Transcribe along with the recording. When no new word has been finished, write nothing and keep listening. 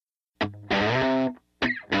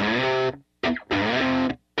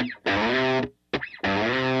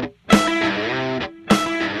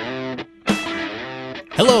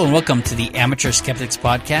and welcome to the Amateur Skeptics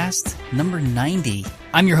Podcast, number 90.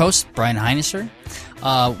 I'm your host, Brian Heinesser.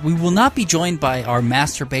 We will not be joined by our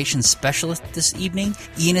masturbation specialist this evening.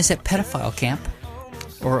 Ian is at pedophile camp,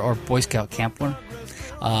 or Boy Scout camp one.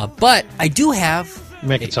 But I do have...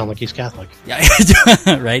 Make it sound like he's Catholic. Yeah,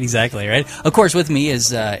 right, exactly, right? Of course, with me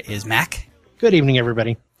is Mac. Good evening,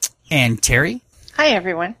 everybody. And Terry. Hi,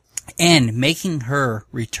 everyone. And making her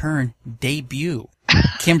return debut,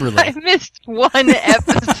 Kimberly. I missed one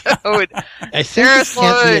episode. I think it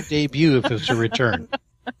can't be a debut if it's a return.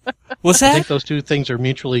 What's that? I think those two things are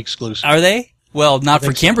mutually exclusive. Are they? Well, not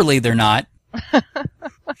for Kimberly, they're not.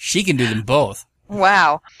 She can do them both.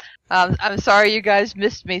 Wow. I'm sorry you guys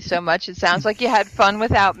missed me so much. It sounds like you had fun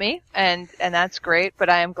without me, and that's great, but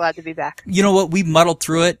I am glad to be back. You know what? We muddled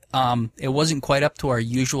through it. It wasn't quite up to our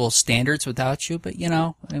usual standards without you, but,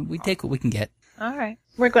 we take what we can get. All right.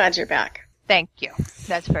 We're glad you're back. Thank you.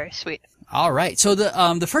 That's very sweet. All right. So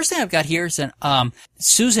the first thing I've got here is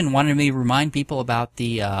Susan wanted me to remind people about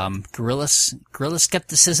the guerrilla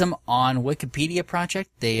skepticism on Wikipedia project.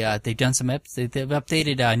 They've done some they've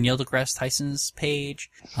updated Neil deGrasse Tyson's page.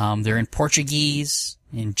 They're in Portuguese,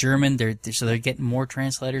 in German. So they're getting more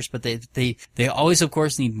translators, but they always, of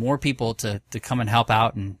course, need more people to come and help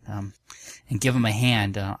out and give them a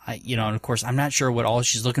hand. And of course, I'm not sure what all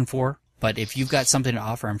she's looking for, but if you've got something to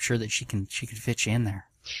offer, I'm sure that she can fit you in there.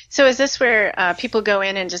 So is this where people go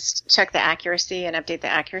in and just check the accuracy and update the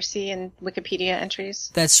accuracy in Wikipedia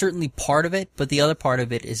entries? That's certainly part of it, but the other part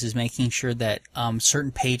of it is making sure that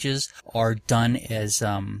certain pages are done as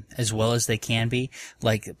well as they can be.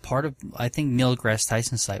 Like I think Neil deGrasse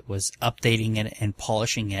Tyson's site was updating it and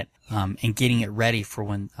polishing it and getting it ready for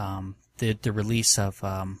when the release of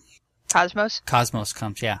Cosmos? Cosmos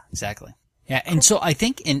comes. Yeah, exactly. Yeah, and so I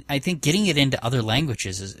think getting it into other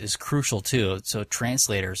languages is crucial too. So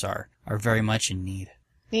translators are very much in need.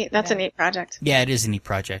 Neat. That's a neat project. Yeah, it is a neat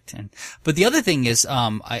project. But the other thing is,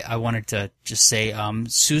 I wanted to just say,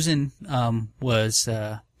 Susan was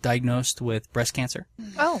diagnosed with breast cancer.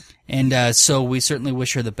 Oh. And so we certainly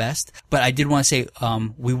wish her the best. But I did want to say,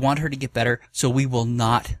 we want her to get better, so we will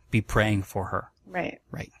not be praying for her. Right.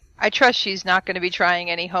 Right. I trust she's not going to be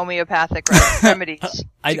trying any homeopathic remedies.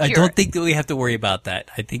 I don't think that we have to worry about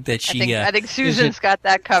that. I think that she... I think Susan's got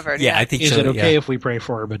that covered. Yeah, I think Is so. Is it okay if we pray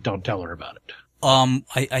for her, but don't tell her about it?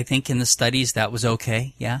 I think in the studies that was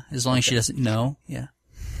okay. Yeah, as long as she doesn't know. Yeah.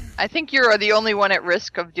 I think you're the only one at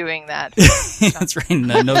risk of doing that. That's right.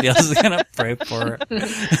 No, nobody else is going to pray for her.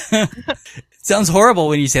 It sounds horrible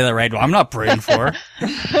when you say that, right? Well, I'm not praying for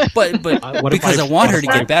her. But because I want her to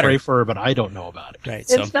get better. I pray for her, but I don't know about it. Right.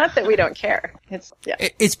 It's not that we don't care.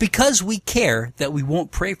 It's because we care that we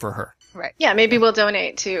won't pray for her. Right. Yeah, maybe we'll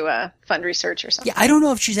donate to fund research or something. Yeah, I don't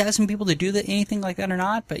know if she's asking people to do anything like that or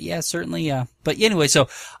not, but yeah, certainly. But anyway, so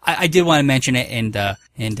I did want to mention it, and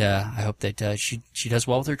I hope that she does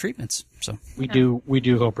well with her treatments. So we do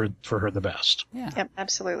hope for her the best. Yeah. Yep,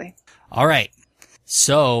 absolutely. All right.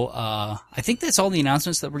 So I think that's all the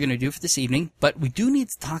announcements that we're going to do for this evening. But we do need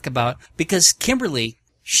to talk about, because Kimberly,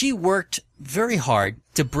 she worked very hard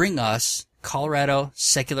to bring us Colorado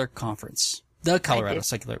Secular Conference. The Colorado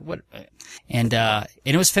Secular, and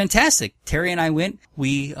it was fantastic. Terry and I went.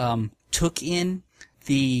 We took in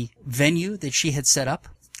the venue that she had set up,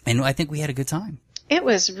 and I think we had a good time. It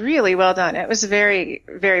was really well done. It was very,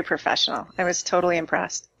 very professional. I was totally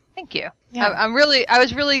impressed. Thank you. Yeah. I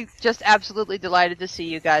was really just absolutely delighted to see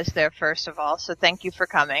you guys there, first of all. So thank you for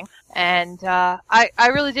coming. And I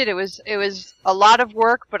really did. It was a lot of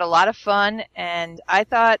work, but a lot of fun. And I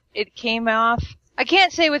thought it came off. I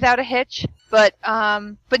can't say without a hitch, but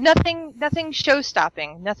nothing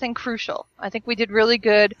show-stopping, nothing crucial. I think we did really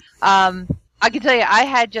good. I can tell you, I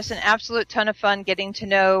had just an absolute ton of fun getting to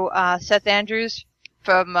know Seth Andrews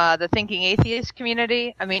from the Thinking Atheist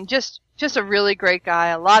community. I mean, just a really great guy,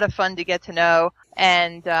 a lot of fun to get to know,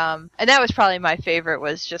 and that was probably my favorite,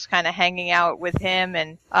 was just kind of hanging out with him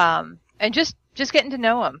and just getting to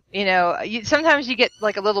know him. Sometimes you get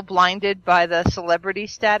like a little blinded by the celebrity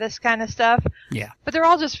status kind of stuff. Yeah. But they're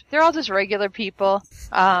all just regular people.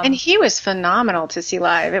 And he was phenomenal to see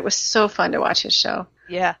live. It was so fun to watch his show.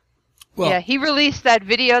 Yeah. Well, yeah, he released that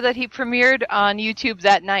video that he premiered on YouTube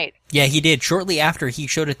that night. Yeah, he did. Shortly after he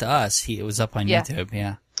showed it to us, it was up on YouTube.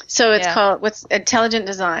 Yeah. So it's called Intelligent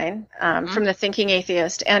Design from the Thinking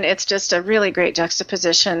Atheist, and it's just a really great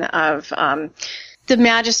juxtaposition of the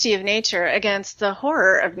majesty of nature against the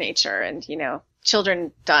horror of nature, and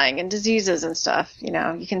children dying and diseases and stuff.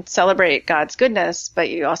 You can celebrate God's goodness, but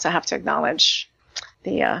you also have to acknowledge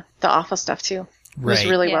the awful stuff too. It was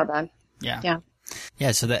really well done. Yeah.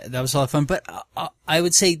 Yeah, so that was a lot of fun. But I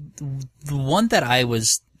would say the one that I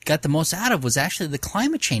was got the most out of was actually the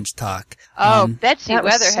climate change talk. Oh, Betsy that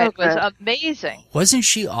was Weatherhead so was good. amazing. Wasn't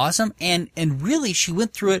she awesome? And really, she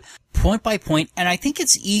went through it point by point. And I think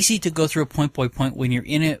it's easy to go through it point by point when you're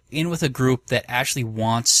in with a group that actually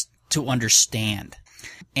wants to understand.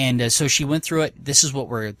 And so she went through it. This is what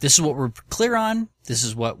we're clear on. This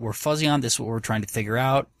is what we're fuzzy on. This is what we're trying to figure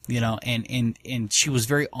out. And she was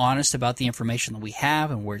very honest about the information that we have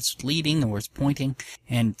and where it's leading and where it's pointing.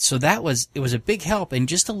 And so it was a big help. And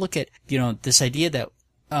just to look at, this idea that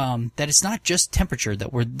it's not just temperature,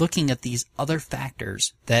 that we're looking at these other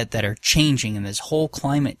factors that are changing in this whole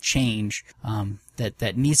climate change,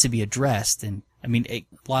 that needs to be addressed. And I mean, a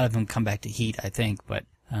lot of them come back to heat, I think, but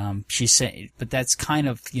she's saying, but that's kind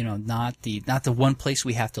of, not the one place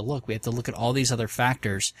we have to look. We have to look at all these other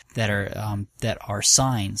factors that are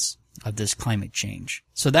signs of this climate change.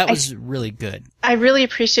 So that was really good. I really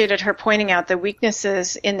appreciated her pointing out the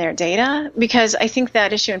weaknesses in their data, because I think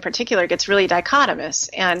that issue in particular gets really dichotomous.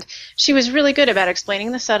 And she was really good about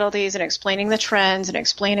explaining the subtleties and explaining the trends and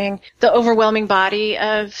explaining the overwhelming body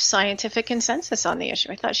of scientific consensus on the issue.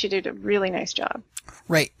 I thought she did a really nice job.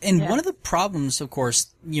 Right. And one of the problems, of course,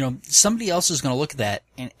 somebody else is going to look at that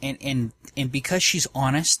and because she's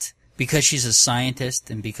honest, because she's a scientist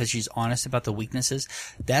and because she's honest about the weaknesses,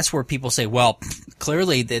 that's where people say, well,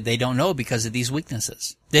 clearly they don't know because of these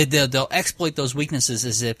weaknesses. They'll exploit those weaknesses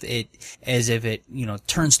as if it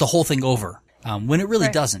turns the whole thing over, when it really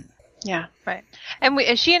doesn't. Yeah. Right.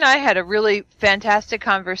 And she and I had a really fantastic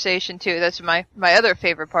conversation too. That's my other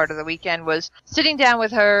favorite part of the weekend, was sitting down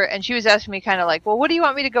with her, and she was asking me kind of like, well, what do you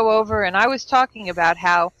want me to go over? And I was talking about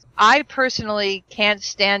how I personally can't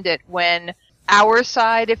stand it when our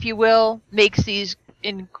side, if you will, makes these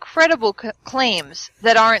incredible claims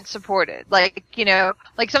that aren't supported. Like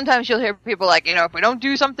sometimes you'll hear people like, if we don't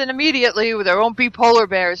do something immediately, there won't be polar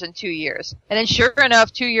bears in 2 years. And then sure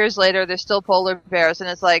enough, 2 years later, there's still polar bears. And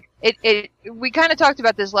it's like, we kind of talked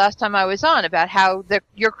about this last time I was on, about how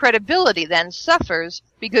your credibility then suffers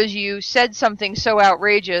because you said something so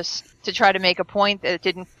outrageous to try to make a point that it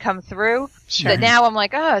didn't come through. Sure. That now I'm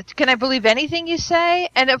like, can I believe anything you say?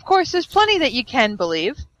 And of course, there's plenty that you can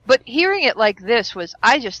believe. But hearing it like this was,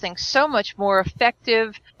 I just think, so much more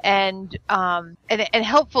effective and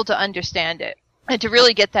helpful to understand it, and to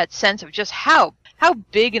really get that sense of just how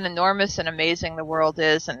big and enormous and amazing the world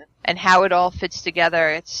is, and how it all fits together.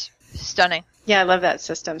 It's stunning. Yeah, I love that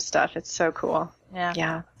system stuff. It's so cool.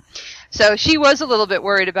 Yeah. So she was a little bit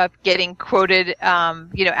worried about getting quoted,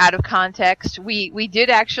 out of context. We did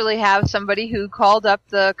actually have somebody who called up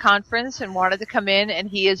the conference and wanted to come in, and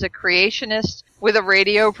he is a creationist with a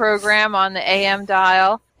radio program on the AM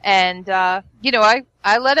dial. And,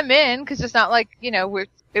 I let him in because it's not like,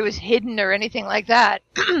 it was hidden or anything like that.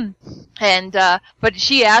 And, but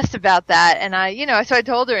she asked about that, and so I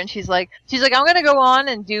told her, and she's like, I'm going to go on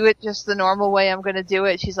and do it just the normal way I'm going to do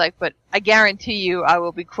it. She's like, but I guarantee you I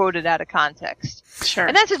will be quoted out of context. Sure.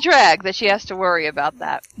 And that's a drag that she has to worry about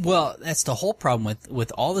that. Well, that's the whole problem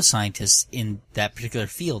with all the scientists in that particular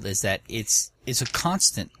field, is that it's a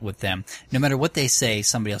constant with them. No matter what they say,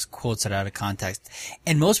 somebody else quotes it out of context.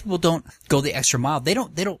 And most people don't go the extra mile. They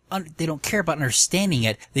don't care about understanding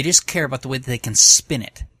it. They just care about the way that they can spin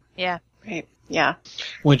it. Yeah. Right. Yeah.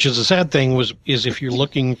 Which is a sad thing, is if you're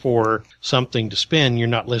looking for something to spin, you're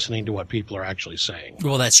not listening to what people are actually saying.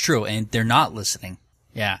 Well, that's true, and they're not listening.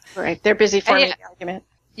 Yeah. Right. They're busy forming the argument.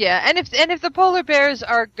 Yeah, and if the polar bears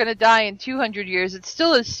are going to die in 200 years, it's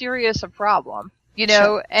still as serious a problem,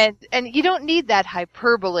 Sure. and you don't need that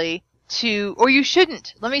hyperbole or you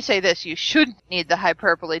shouldn't. Let me say this, you shouldn't need the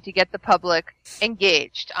hyperbole to get the public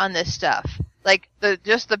engaged on this stuff. Like,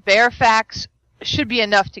 just the bare facts should be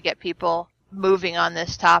enough to get people moving on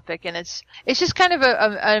this topic, and it's just kind of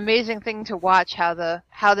an amazing thing to watch how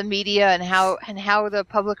the media and how the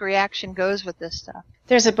public reaction goes with this stuff.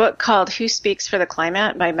 There's a book called Who Speaks for the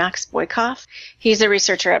Climate by Max Boykoff. He's a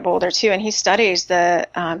researcher at Boulder too, and he studies the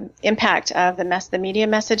impact of the media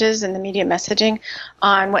messages and the media messaging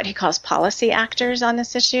on what he calls policy actors on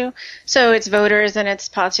this issue. So it's voters and it's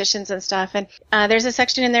politicians and stuff. And there's a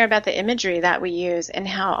section in there about the imagery that we use and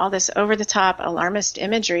how all this over-the-top alarmist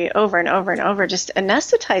imagery over and over and over just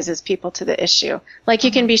anesthetizes people to the issue. Like,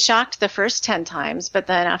 you can be shocked the first 10 times, but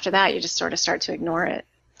then after that you just sort of start to ignore it.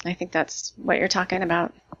 I think that's what you're talking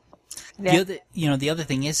about. Yeah. The other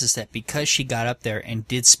thing is that because she got up there and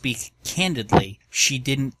did speak candidly, she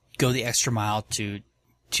didn't go the extra mile to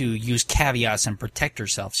use caveats and protect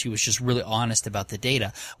herself. She was just really honest about the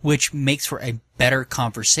data, which makes for a better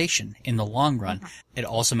conversation in the long run. It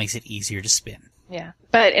also makes it easier to spin. Yeah.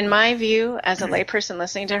 But in my view, as a layperson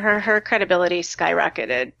listening to her, her credibility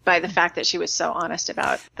skyrocketed by the fact that she was so honest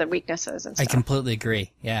about the weaknesses and stuff. I completely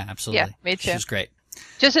agree. Yeah, absolutely. Yeah, me too. She's great.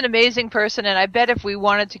 Just an amazing person, and I bet if we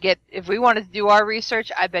wanted to do our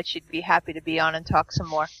research, I bet she'd be happy to be on and talk some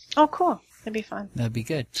more. Oh, cool. That'd be fun. That'd be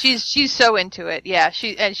good. She's so into it. Yeah,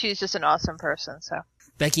 she's just an awesome person, so.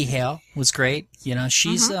 Becky Hale was great. You know,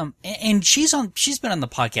 she's and she's been on the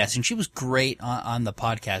podcast, and she was great on the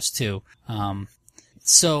podcast too.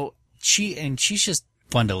 So she's just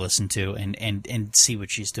fun to listen to and see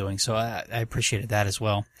what she's doing. So I appreciated that as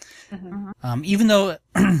well. Mm-hmm. Even though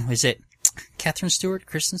is it Kristen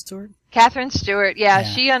Stewart? Catherine Stewart, yeah.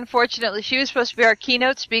 She was supposed to be our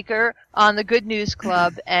keynote speaker on the Good News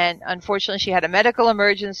Club, and unfortunately she had a medical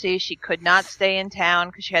emergency. She could not stay in town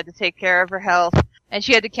because she had to take care of her health, and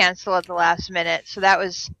she had to cancel at the last minute. So that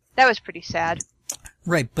was pretty sad.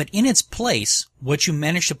 Right, but in its place, what you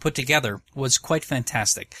managed to put together was quite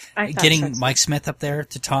fantastic. Getting Mike Smith up there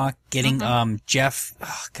to talk, getting Jeff,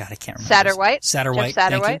 oh God, I can't remember. Satterwhite,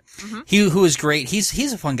 thank you. Who is great.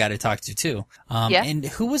 He's a fun guy to talk to too. And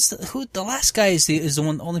who the last guy is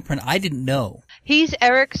the only person I didn't know. He's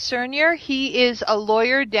Eric Cernier. He is a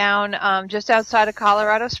lawyer down just outside of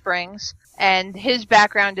Colorado Springs, and his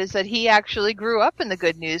background is that he actually grew up in the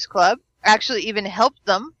Good News Club. Actually even helped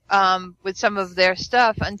them with some of their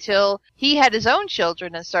stuff until he had his own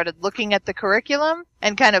children and started looking at the curriculum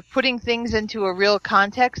and kind of putting things into a real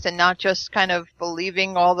context and not just kind of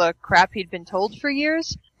believing all the crap he'd been told for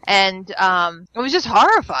years. And I was just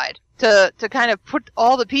horrified to kind of put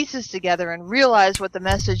all the pieces together and realize what the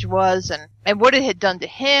message was and what it had done to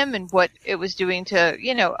him and what it was doing to,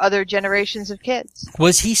 other generations of kids.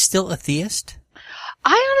 Was he still a theist?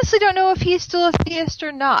 I honestly don't know if he's still a theist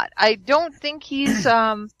or not. I don't think he's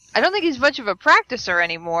much of a practicer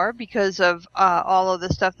anymore because of all of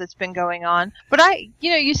the stuff that's been going on. But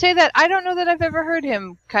you say that, I don't know that I've ever heard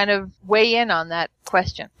him kind of weigh in on that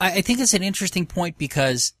question. I think it's an interesting point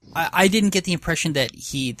because I didn't get the impression that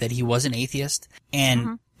he was an atheist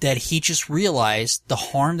and that he just realized the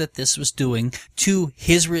harm that this was doing to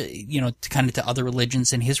his, to other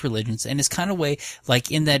religions and his religions. And it's kind of way, like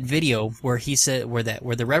in that video where he said, where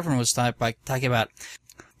the Reverend was talking about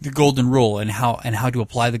the golden rule and how to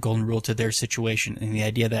apply the golden rule to their situation, and the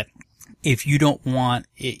idea that if you don't want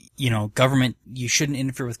it, government, you shouldn't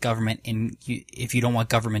interfere with government, and if you don't want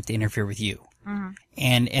government to interfere with you.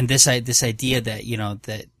 And this idea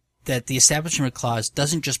that, that the Establishment Clause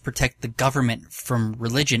doesn't just protect the government from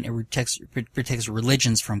religion, it protects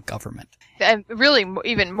religions from government. And really,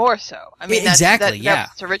 even more so. I mean, that's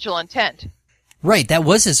its original intent. Right, that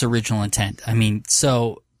was his original intent. I mean,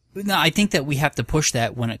 so, no, I think that we have to push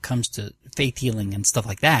that when it comes to faith healing and stuff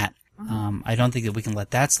like that. I don't think that we can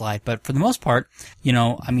let that slide, but for the most part,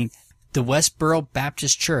 the Westboro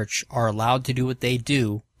Baptist Church are allowed to do what they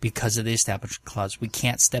do because of the Establishment Clause. We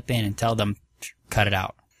can't step in and tell them, cut it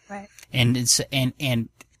out. Right. And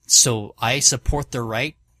so I support their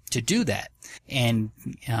right to do that. And,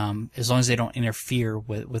 as long as they don't interfere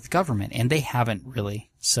with government, and they haven't really.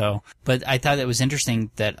 So, but I thought that was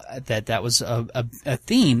interesting that was a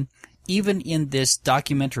theme, even in this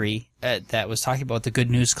documentary, that was talking about what the Good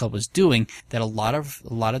News Club was doing, that a lot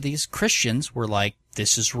of these Christians were like,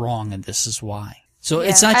 this is wrong and this is why. So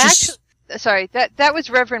it's not just... Sorry, that was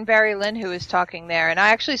Reverend Barry Lynn who was talking there, and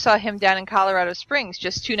I actually saw him down in Colorado Springs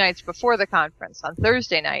just 2 nights before the conference on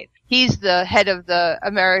Thursday night. He's the head of the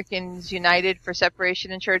Americans United for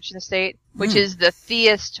Separation in Church and State, which is the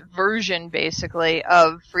theist version, basically,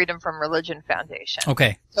 of Freedom from Religion Foundation.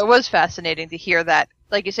 Okay. So it was fascinating to hear that,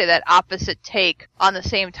 like you say, that opposite take on the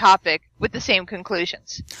same topic with the same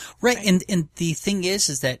conclusions. Right. And the thing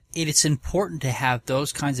is that it's important to have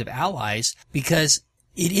those kinds of allies because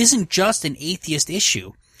it isn't just an atheist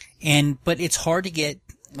issue, but it's hard to get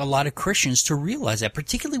a lot of Christians to realize that,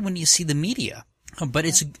 particularly when you see the media. But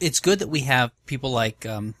it's good that we have people like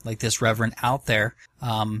this Reverend out there,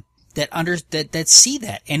 that see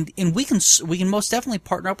that, and we can most definitely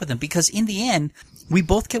partner up with them because in the end, we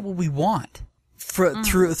both get what we want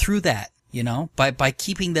through that. By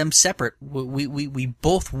keeping them separate, we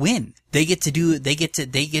both win. They get to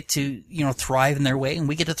thrive in their way, and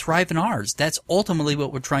we get to thrive in ours. That's ultimately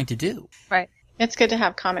what we're trying to do. Right. It's good to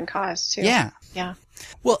have common cause too. Yeah. Yeah.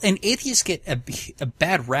 Well, and atheists get a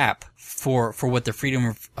bad rap for what the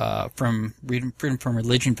Freedom from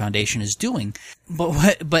Religion Foundation is doing.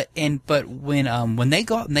 But when they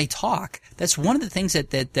go out and they talk, that's one of the things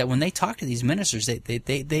that when they talk to these ministers,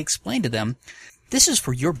 they explain to them, this is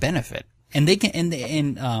for your benefit. And they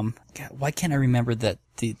can, God, why can't I remember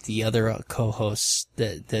the other co-hosts,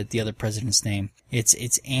 the other president's name?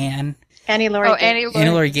 It's Ann Annie Laurie. Annie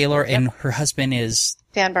Laurie Gaylor, and her husband is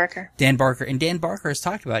Dan Barker. Dan Barker. And Dan Barker has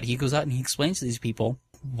talked about it. He goes out and he explains to these people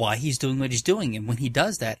why he's doing what he's doing. And when he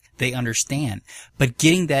does that, they understand. But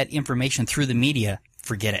getting that information through the media,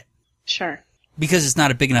 forget it. Sure. Because it's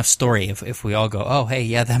not a big enough story if we all go, oh, hey,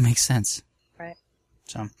 yeah, that makes sense. Right.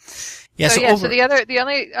 So,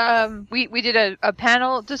 we did a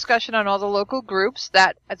panel discussion on all the local groups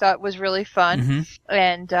that I thought was really fun.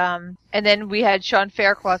 Mm-hmm. And then we had Sean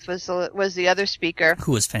Faircloth was the other speaker.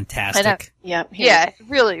 Who was fantastic.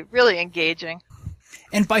 Really, really engaging.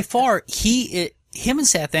 And by far, him and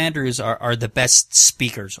Seth Andrews are the best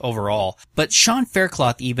speakers overall. But Sean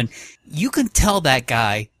Faircloth even, you can tell that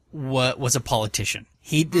guy was a politician.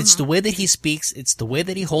 It's the way that he speaks, it's the way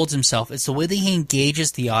that he holds himself, it's the way that he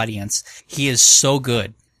engages the audience. He is so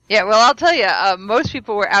good. Yeah, well, I'll tell you, most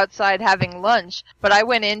people were outside having lunch, but I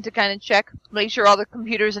went in to kind of check, make sure all the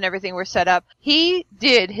computers and everything were set up. He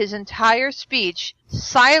did his entire speech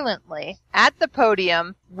silently at the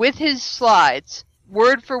podium with his slides,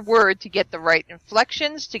 word for word, to get the right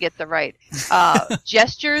inflections, to get the right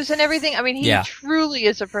gestures and everything. I mean, he truly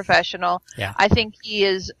is a professional. Yeah. I think he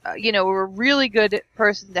is, a really good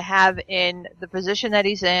person to have in the position that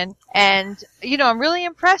he's in. And, I'm really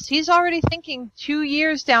impressed. He's already thinking 2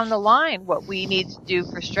 years down the line what we need to do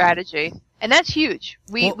for strategy. And that's huge.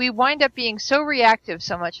 We wind up being so reactive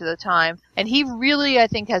so much of the time. And he really, I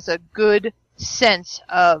think, has a good sense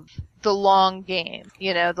of the long game,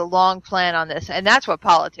 the long plan on this. And that's what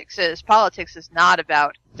politics is. Politics is not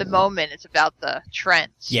about the moment, it's about the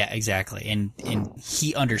trends. Yeah, exactly. And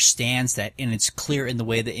he understands that, and it's clear in the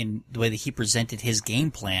way that he presented his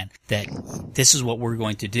game plan that this is what we're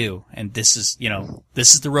going to do, and this is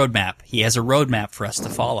the roadmap. He has a roadmap for us to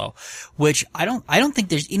follow, which I don't think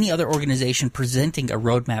there's any other organization presenting a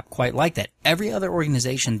roadmap quite like that. Every other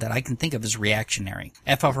organization that I can think of is reactionary.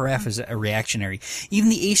 FFRF is a reactionary. Even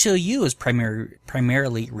the ACLU is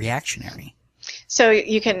primarily reactionary. So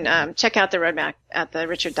you can check out the roadmap at the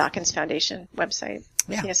Richard Dawkins Foundation website.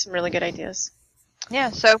 Yeah. He has some really good ideas.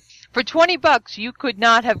 Yeah, so for $20, you could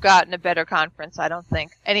not have gotten a better conference, I don't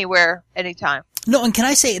think, anywhere, anytime. No, and can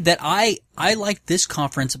I say that I like this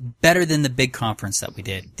conference better than the big conference that we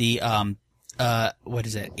did. The what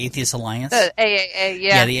is it? Atheist Alliance? The AAA, yeah.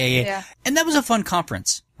 Yeah, the AAA. Yeah. And that was a fun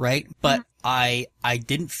conference, right? But I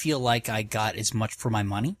didn't feel like I got as much for my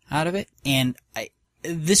money out of it, and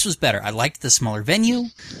this was better. I liked the smaller venue.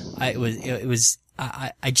 I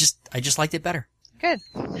just liked it better. Good.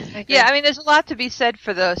 Yeah, I mean, there's a lot to be said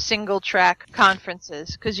for the single-track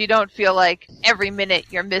conferences, because you don't feel like every minute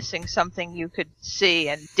you're missing something you could see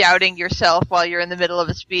and doubting yourself while you're in the middle of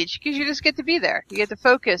a speech, because you just get to be there. You get to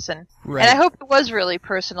focus, and I hope it was really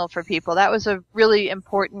personal for people. That was a really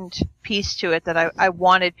important piece to it that I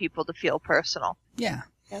wanted people to feel personal. Yeah.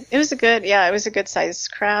 It was a good sized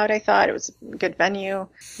crowd, I thought. It was a good venue.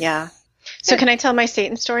 Yeah. So can I tell my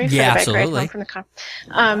Satan story for the bike ride home from the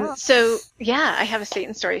conference? I have a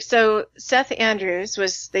Satan story. So Seth Andrews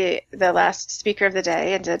was the last speaker of the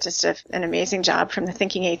day and did just an amazing job from the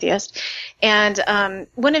Thinking Atheist. And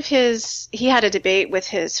he had a debate with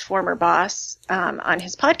his former boss on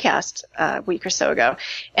his podcast a week or so ago.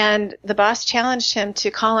 And the boss challenged him to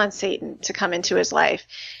call on Satan to come into his life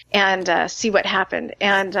and see what happened.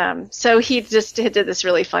 And so he just did this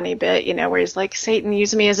really funny bit, where he's like, Satan,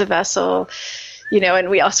 use me as a vessel, and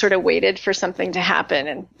we all sort of waited for something to happen.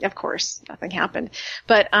 And, of course, nothing happened.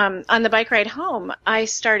 But on the bike ride home, I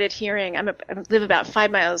started hearing – I live about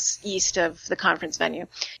 5 miles east of the conference venue,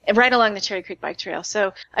 right along the Cherry Creek Bike Trail.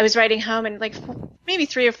 So I was riding home, and maybe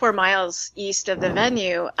 3 or 4 miles east of the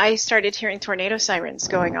venue, I started hearing tornado sirens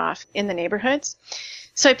going off in the neighborhoods.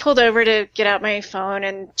 So I pulled over to get out my phone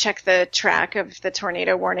and check the track of the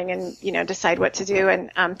tornado warning and, decide what to do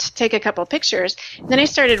and to take a couple pictures. And then I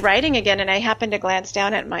started riding again, and I happened to glance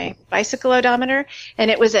down at my bicycle odometer,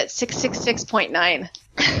 and it was at 666.9.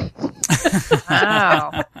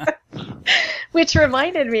 Wow. Which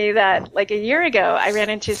reminded me that, a year ago, I ran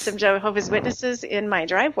into some Jehovah's Witnesses in my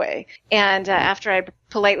driveway. And after I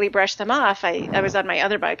politely brushed them off, I was on my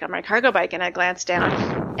other bike, on my cargo bike, and I glanced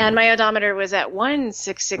down, and my odometer was at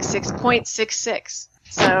 1666.66.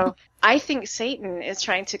 So I think Satan is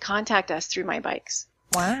trying to contact us through my bikes.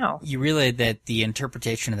 Wow. You realize that the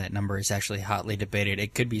interpretation of that number is actually hotly debated.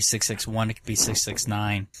 It could be 661, it could be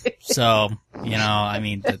 669. So,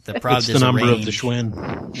 the problem is the number range. of the Schwinn.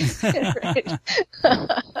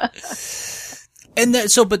 And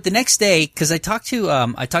but the next day, because I talked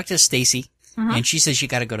to Stacy, and she says you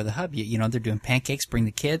got to go to the hub. They're doing pancakes. Bring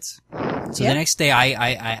the kids. So the next day,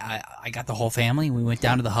 I got the whole family. We went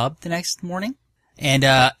down to the hub the next morning,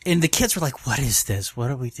 And the kids were like, "What is this?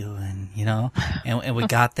 What are we doing?" You know, and we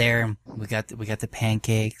got there, and we got the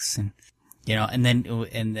pancakes, and you know, and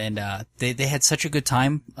then they had such a good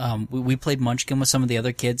time. We played Munchkin with some of the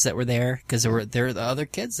other kids that were there, because there were the other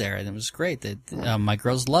kids there, and it was great. My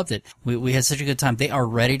girls loved it. We had such a good time. They are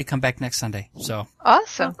ready to come back next Sunday. So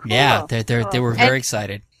awesome. Cool. yeah, they were very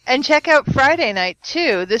excited. And check out Friday night,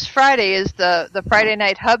 too. This Friday is the Friday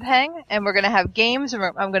night hub hang, and we're going to have games, and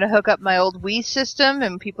I'm going to hook up my old Wii system,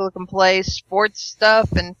 and people can play sports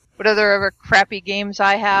stuff and whatever crappy games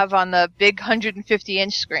I have on the big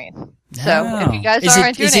 150-inch screen. So if you guys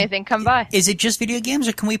aren't doing anything, come by. Is it just video games,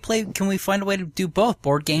 or can we find a way to do both,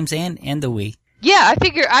 board games and the Wii? Yeah,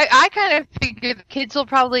 I kind of figure the kids will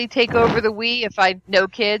probably take over the Wii if I know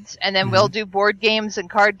kids, and then we'll do board games and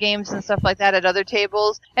card games and stuff like that at other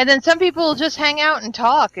tables. And then some people will just hang out and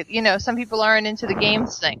talk. You know, some people aren't into the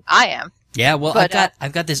games thing. I am. Yeah, well,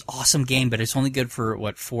 I've got this awesome game, but it's only good for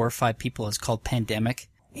 4 or 5 people. It's called Pandemic.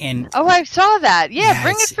 And I saw that. Yeah,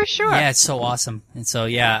 bring it for sure. Yeah, it's so awesome. And so,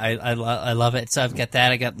 yeah, I love it. So I've got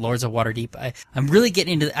that. I got Lords of Waterdeep. I'm really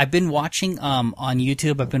getting into, I've been watching, on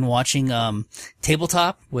YouTube, I've been watching,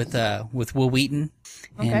 Tabletop with Will Wheaton.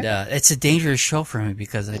 Okay. And, it's a dangerous show for me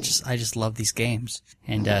because I just love these games.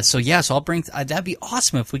 And, so I'll bring, that'd be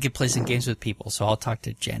awesome if we could play some games with people. So I'll talk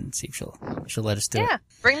to Jen and see if she'll let us do it. Yeah,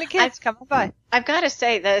 bring the kids. Come by. I've got to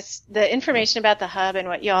say the information about the hub and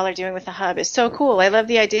what y'all are doing with the hub is so cool. I love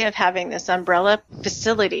the idea of having this umbrella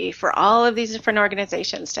facility for all of these different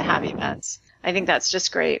organizations to have events. I think that's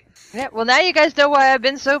just great. Yeah, well, now you guys know why I've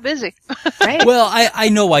been so busy. Right? Well, I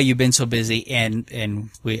know why you've been so busy, and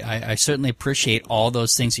I certainly appreciate all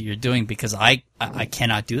those things that you're doing, because I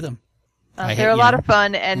cannot do them. They're a lot of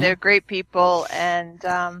fun, and they're great people, and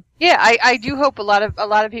I do hope a lot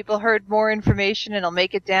of people heard more information and will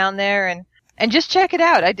make it down there and just check it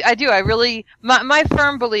out. I do. I really, my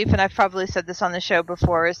firm belief, and I've probably said this on the show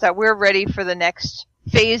before, is that we're ready for the next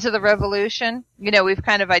phase of the revolution. You know, we've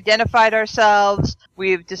kind of identified ourselves,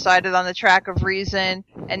 we've decided on the track of reason,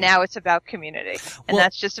 and now it's about community. And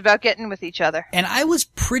that's just about getting with each other. And I was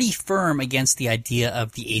pretty firm against the idea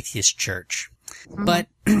of the atheist church. But,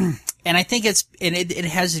 and I think it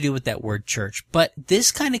has to do with that word church. But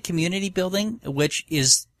this kind of community building, which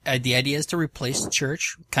is, the idea is to replace the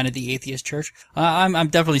church, kind of the atheist church. I'm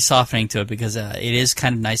definitely softening to it, because it is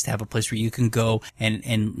kind of nice to have a place where you can go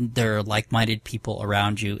and there are like-minded people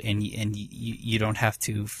around you, and you don't have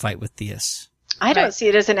to fight with theists. I don't see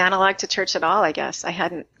it as an analog to church at all, I guess. I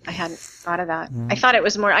hadn't thought of that. I thought it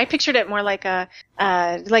was I pictured it more like a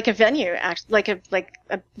venue, like a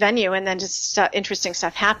venue, and then just interesting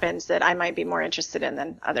stuff happens that I might be more interested in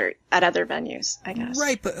than at other venues, I guess.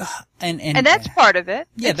 Right, but, and that's part of it.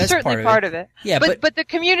 Yeah, it's that's certainly part of it. Yeah, but the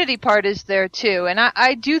community part is there too, and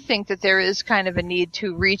I do think that there is kind of a need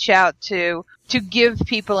to reach out to give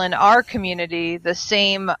people in our community the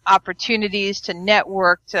same opportunities to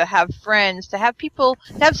network, to have friends, to have people,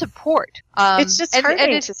 to have support. It's just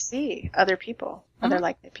heartening to see other people, other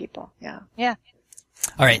like-minded people. Yeah. Yeah.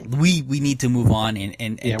 All right, we need to move on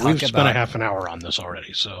and talk about. We've spent a half an hour on this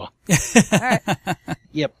already, so. All right.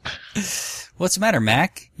 Yep. What's the matter,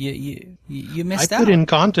 Mac? You missed out. I put in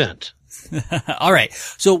content. All right.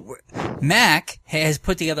 So Mac has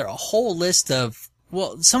put together a whole list of,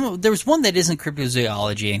 well, there was one that isn't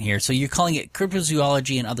cryptozoology in here, so you're calling it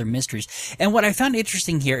cryptozoology and other mysteries. And what I found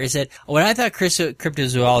interesting here is that when I thought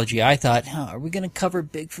cryptozoology, I thought, are we going to cover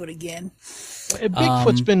Bigfoot again?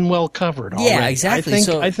 Bigfoot's been well covered already. Yeah, exactly.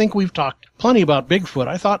 I think we've talked plenty about Bigfoot.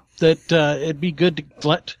 I thought that it'd be good to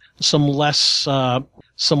let some less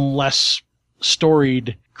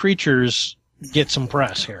storied creatures get some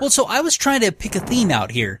press here. Well, so I was trying to pick a theme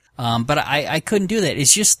out here, but I couldn't do that.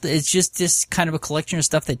 It's just this kind of a collection of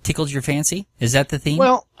stuff that tickles your fancy. Is that the theme?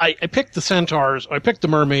 Well, I picked the centaurs. I picked the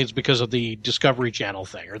mermaids because of the Discovery Channel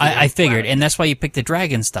thing. I figured, and that's why you picked the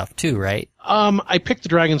dragon stuff too, right? I picked the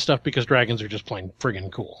dragon stuff because dragons are just plain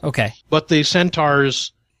friggin' cool. Okay. But the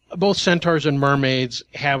centaurs, both centaurs and mermaids,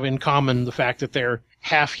 have in common the fact that they're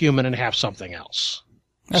half human and half something else.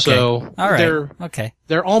 Okay. So all right.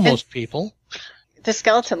 They're almost people. The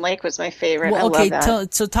Skeleton Lake was my favorite. Well, okay, I love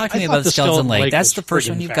that. so talk to me about the Skeleton Lake. That's the first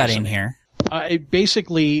one you've got in here.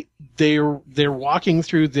 Basically, they're walking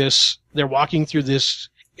through this. They're walking through this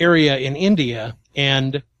area in India,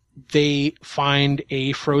 and they find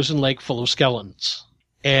a frozen lake full of skeletons,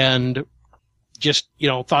 and just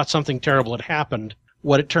thought something terrible had happened.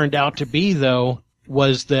 What it turned out to be, though,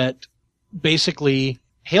 was that basically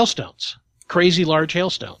hailstones, crazy large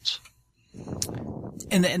hailstones.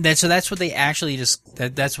 And so that's what they actually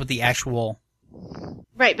that's what the actual.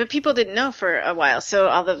 Right, but people didn't know for a while, so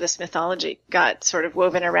all of this mythology got sort of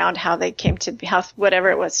woven around how they came to be, how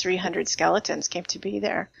whatever it was, 300 skeletons came to be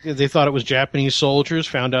there. They thought it was Japanese soldiers,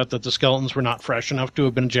 found out that the skeletons were not fresh enough to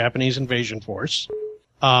have been a Japanese invasion force.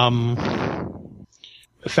 Found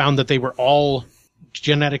that they were all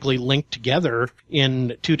genetically linked together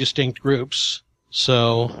in two distinct groups,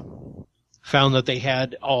 so found that they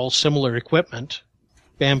had all similar equipment,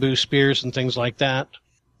 bamboo spears and things like that.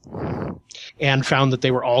 And found that they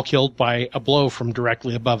were all killed by a blow from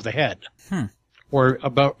directly above the head, or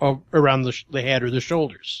around the head or the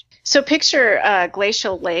shoulders. So picture a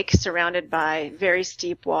glacial lake surrounded by very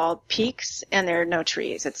steep walled peaks, and there are no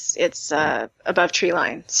trees. It's above tree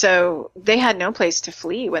line. So they had no place to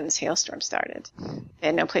flee when this hailstorm started. They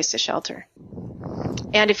had no place to shelter.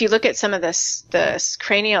 And if you look at some of the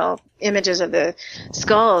cranial images of the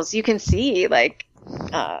skulls, you can see like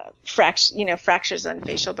fractures on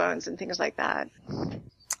facial bones and things like that.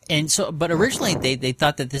 And so, but originally they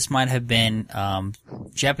thought that this might have been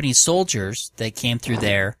Japanese soldiers that came through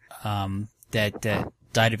there that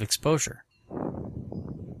died of exposure.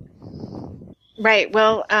 Right.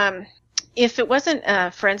 Well, if it wasn't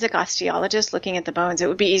a forensic osteologist looking at the bones, it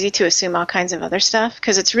would be easy to assume all kinds of other stuff,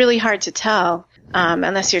 because it's really hard to tell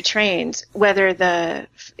unless you're trained whether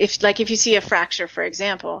if you see a fracture, for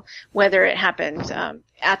example, whether it happened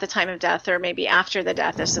at the time of death or maybe after the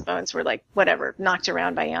death, as the bones were like whatever knocked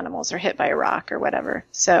around by animals or hit by a rock or whatever.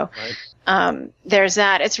 So there's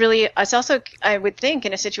that. It's also, I would think,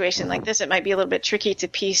 in a situation like this, it might be a little bit tricky to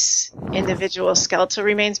piece individual skeletal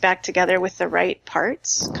remains back together with the right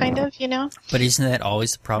parts, kind of, you know. But isn't that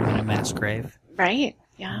always the problem in a mass grave? Right.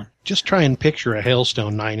 Yeah. Just try and picture a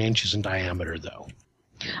hailstone 9 inches in diameter, though.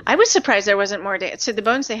 I was surprised there wasn't more data. So the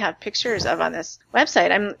bones they have pictures of on this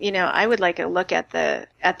website, I would like a look at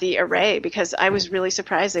the array, because I was really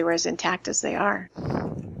surprised they were as intact as they are.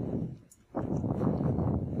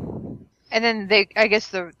 And then I guess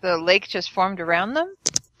the lake just formed around them?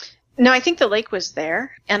 No, I think the lake was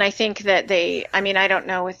there, and I think that I don't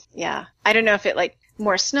know if it like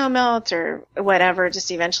more snow melt or whatever,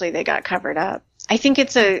 just eventually they got covered up. I think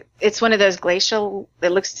it's one of those glacial, it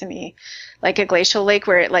looks to me like a glacial lake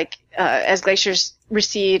where it as glaciers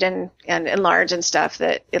recede and enlarge and stuff,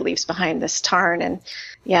 that it leaves behind this tarn, and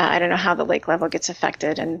I don't know how the lake level gets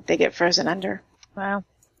affected and they get frozen under. Wow.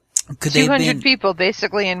 200 people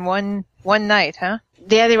basically in one night, huh?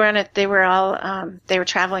 Yeah, they were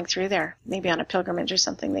traveling through there, maybe on a pilgrimage or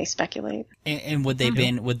something, they speculate. And would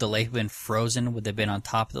the lake have been frozen? Would they have been on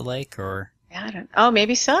top of the lake, or? Yeah,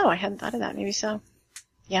 maybe so. I hadn't thought of that. Maybe so.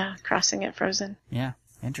 Yeah, crossing it frozen. Yeah,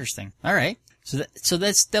 interesting. All right. So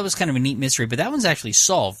that was kind of a neat mystery, but that one's actually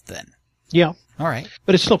solved then. Yeah. All right.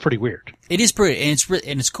 But it's still pretty weird. It is pretty, and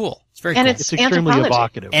it's cool. It's very cool. It's extremely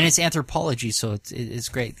evocative. And it's anthropology, so it's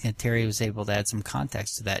great. And Terry was able to add some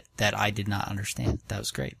context to that I did not understand. That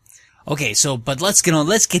was great. Okay, but let's get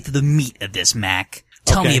to the meat of this, Mac.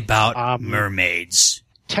 Tell me about mermaids.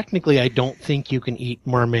 Technically, I don't think you can eat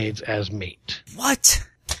mermaids as meat. What?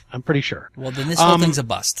 I'm pretty sure. Well, then this whole thing's a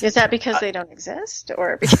bust. Is that because they don't exist,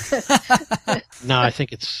 or because? No, I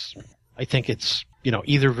think it's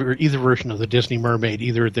either version of the Disney mermaid.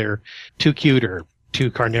 Either they're too cute or too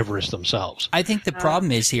carnivorous themselves. I think the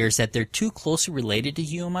problem is that they're too closely related to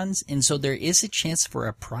humans, and so there is a chance for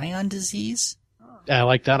a prion disease. I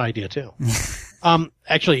like that idea too.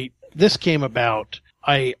 Actually, this came about.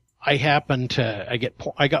 I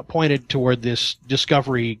got pointed toward this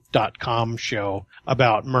Discovery.com show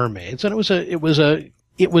about mermaids, and it was a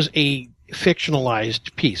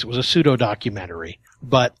fictionalized piece. It was a pseudo documentary,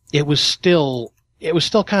 but it was still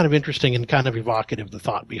kind of interesting and kind of evocative, the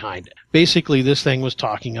thought behind it. Basically, this thing was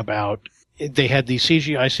talking about, they had these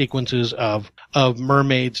CGI sequences of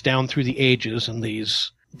mermaids down through the ages, and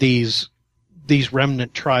these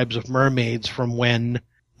remnant tribes of mermaids from when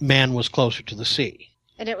man was closer to the sea.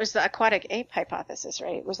 And it was the aquatic ape hypothesis,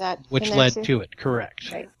 right? Was that which led to it?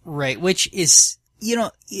 Correct. Right. Which is,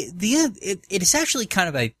 it is actually kind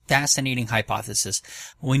of a fascinating hypothesis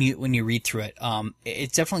when you read through it.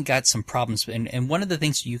 It's definitely got some problems, and one of the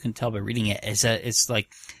things you can tell by reading it is that it's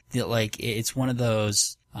it's one of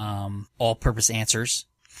those all-purpose answers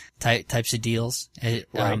types of deals.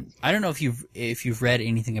 Right. I don't know if you've read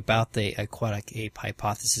anything about the aquatic ape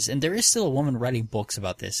hypothesis, and there is still a woman writing books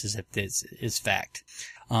about this, as if this is fact.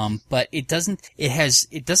 But it doesn't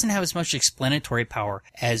have as much explanatory power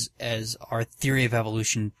as our theory of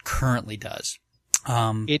evolution currently does.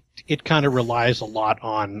 It kind of relies a lot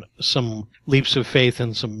on some leaps of faith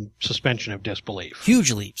and some suspension of disbelief.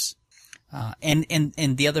 Huge leaps. And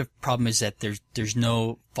the other problem is that there's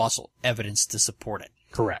no fossil evidence to support it.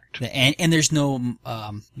 Correct. And there's no,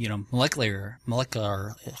 molecular.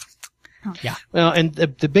 Yeah. Well, and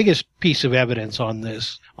the biggest piece of evidence on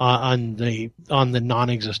this, on the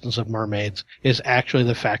non-existence of mermaids, is actually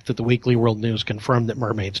the fact that the Weekly World News confirmed that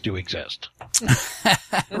mermaids do exist.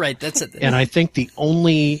 Right. That's it. And I think the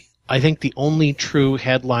only true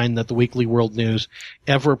headline that the Weekly World News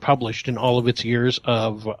ever published in all of its years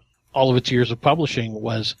of publishing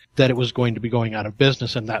was that it was going to be going out of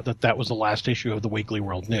business, and that was the last issue of the Weekly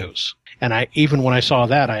World News. And even when I saw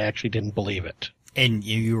that, I actually didn't believe it. And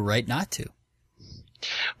you were right not to.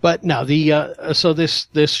 But no, so this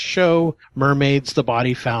show, Mermaids, the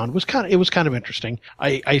Body Found, was kind of interesting.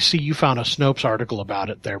 I see you found a Snopes article about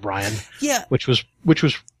it there, Brian. Yeah. Which was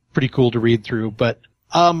pretty cool to read through, but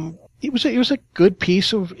it was a good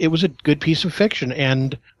piece of fiction,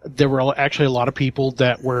 and there were actually a lot of people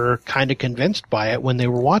that were kind of convinced by it when they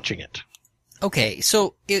were watching it. Okay,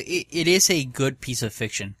 so it is a good piece of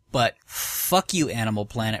fiction, but fuck you, Animal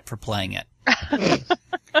Planet, for playing it.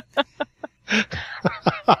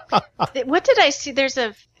 What did I see? There's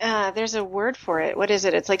a word for it. What is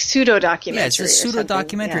it? It's like pseudo-documentary. Yeah, it's a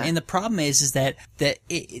pseudo-documentary, and the problem is that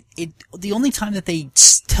it the only time that they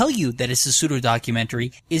tell you that it's a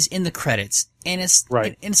pseudo-documentary is in the credits, and it's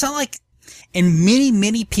right. And it's not like, and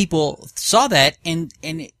many people saw that, and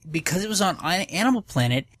because it was on Animal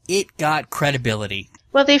Planet, it got credibility.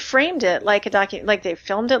 Well, they framed it like they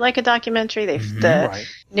filmed it like a documentary. The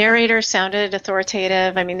narrator sounded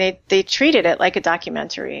authoritative. I mean, they treated it like a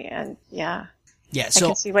documentary, and yeah. So I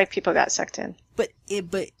can see why people got sucked in. I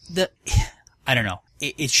don't know.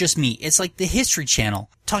 It's just me. It's like the History Channel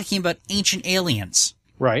talking about ancient aliens.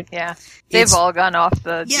 Right. Yeah. They've all gone off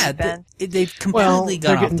the deep end. They've completely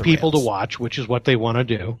gone off the rails. They're getting people to watch, which is what they want to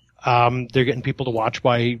do. They're getting people to watch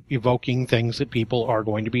by evoking things that people are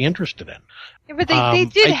going to be interested in. Yeah, but they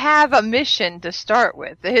did have a mission to start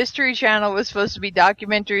with. The History Channel was supposed to be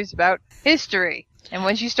documentaries about history. And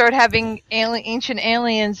once you start having ancient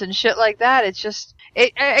aliens and shit like that, it's just...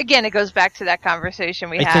 Again, it goes back to that conversation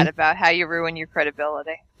we had about how you ruin your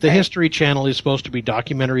credibility. The History Channel is supposed to be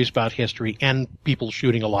documentaries about history and people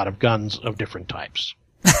shooting a lot of guns of different types.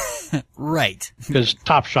 Right. Because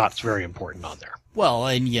Top Shot's very important on there. Well,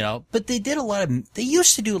 and but they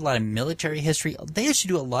used to do a lot of military history. They used to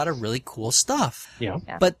do a lot of really cool stuff. Yeah.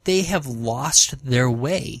 But they have lost their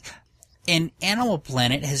way. And Animal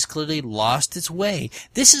Planet has clearly lost its way.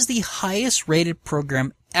 This is the highest rated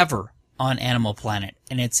program ever on Animal Planet,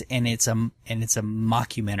 and it's a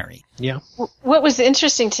mockumentary. Yeah. What was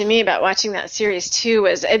interesting to me about watching that series too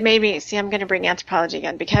was it made me see. I'm going to bring anthropology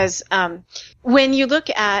again because when you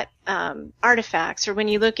look at artifacts or when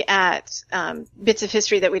you look at bits of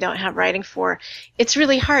history that we don't have writing for, it's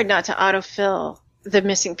really hard not to autofill the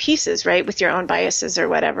missing pieces, right, with your own biases or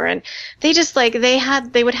whatever. And they just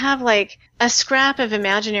they would have like a scrap of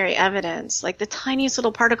imaginary evidence, like the tiniest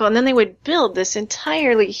little particle, and then they would build this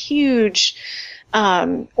entirely huge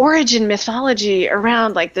origin mythology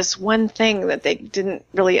around like this one thing that they didn't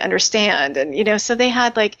really understand. And so they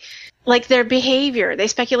had like their behavior. They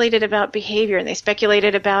speculated about behavior, and they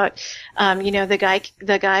speculated about,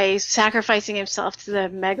 the guy sacrificing himself to the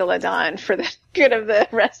megalodon for the good of the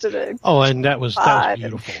rest of the. Oh, and that was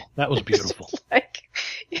beautiful. That was beautiful.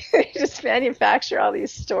 They just manufacture all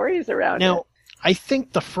these stories around it. Now, I think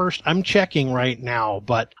I'm checking right now,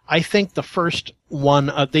 but I think the first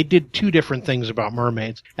one, they did two different things about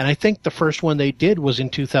mermaids, and I think the first one they did was in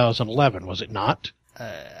 2011, was it not?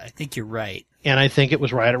 I think you're right. And I think it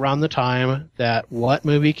was right around the time that what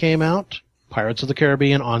movie came out? Pirates of the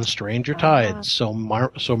Caribbean on Stranger Tides. So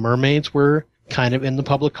mermaids were kind of in the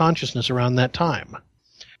public consciousness around that time.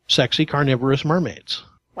 Sexy carnivorous mermaids.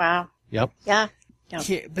 Wow. Yep. Yeah.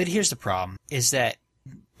 But here's the problem, is that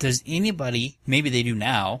does anybody, maybe they do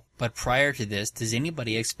now, but prior to this, does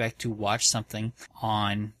anybody expect to watch something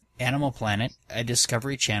on Animal Planet, a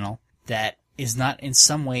Discovery Channel, that is not in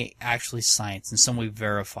some way actually science, in some way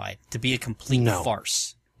verified, to be a complete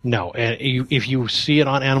farce? No, and if you see it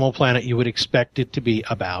on Animal Planet, you would expect it to be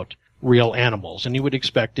about real animals, and you would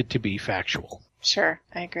expect it to be factual. Sure,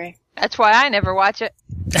 I agree. That's why I never watch it.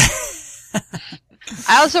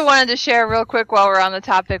 I also wanted to share real quick while we're on the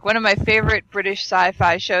topic, one of my favorite British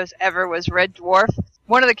sci-fi shows ever was Red Dwarf.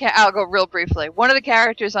 I'll go real briefly. One of the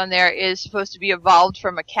characters on there is supposed to be evolved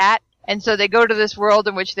from a cat, and so they go to this world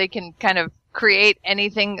in which they can kind of create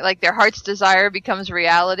anything, like their heart's desire becomes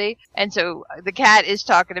reality. And so the cat is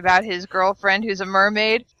talking about his girlfriend who's a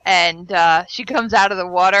mermaid, and she comes out of the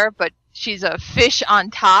water, but she's a fish on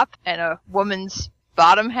top and a woman's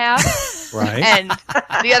bottom half. Right. And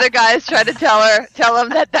the other guys try to tell him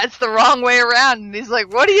that that's the wrong way around. And he's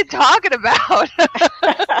like, what are you talking about?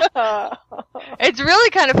 It's really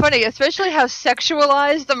kind of funny, especially how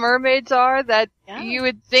sexualized the mermaids are, that you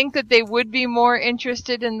would think that they would be more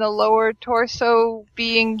interested in the lower torso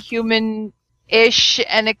being human-ish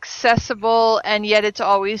and accessible, and yet it's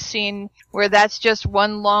always seen where that's just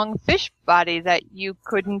one long fish body that you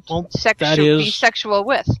couldn't be sexual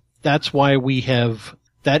with. That is why we have,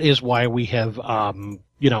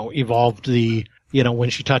 evolved the, when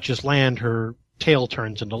she touches land, her tail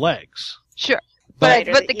turns into legs. Sure. But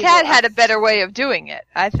the cat had a better way of doing it,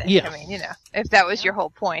 I think. Yeah. I mean, if that was your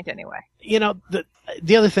whole point anyway.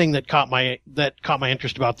 The other thing that caught my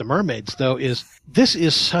interest about the mermaids, though, is this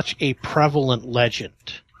is such a prevalent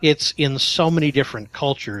legend. It's in so many different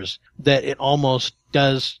cultures that it almost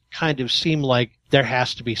does kind of seem like there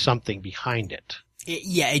has to be something behind it.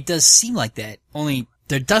 It does seem like that, only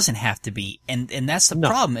there doesn't have to be. And that's the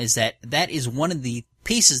problem, is that is one of the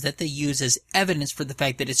pieces that they use as evidence for the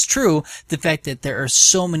fact that it's true, the fact that there are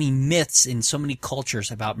so many myths in so many cultures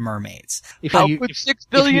about mermaids. How could 6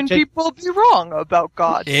 billion people be wrong about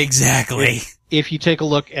God? Exactly. If you take a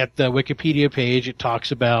look at the Wikipedia page, it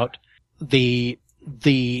talks about the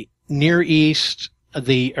Near East,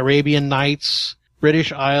 the Arabian Nights,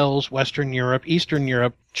 British Isles, Western Europe, Eastern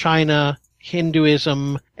Europe, China,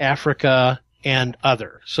 Hinduism, Africa, and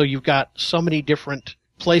other. So you've got so many different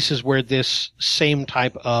places where this same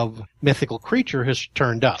type of mythical creature has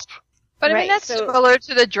turned up. But I mean, that's similar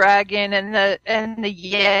to the dragon and the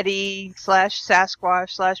Yeti /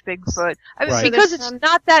 Sasquatch / Bigfoot. I mean, because it's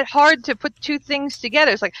not that hard to put two things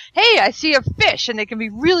together. It's like, hey, I see a fish and they can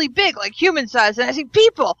be really big, like human size, and I see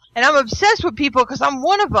people, and I'm obsessed with people because I'm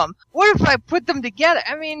one of them. What if I put them together?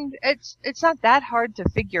 I mean, it's not that hard to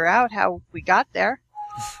figure out how we got there.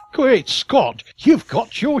 Great Scott, you've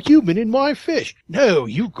got your human in my fish. No,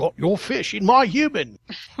 you've got your fish in my human.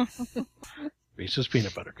 Reese's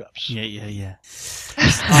Peanut Butter Cups. Yeah. You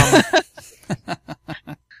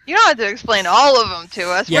don't have to explain all of them to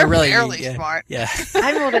us. Yeah, We're really, fairly smart. Yeah.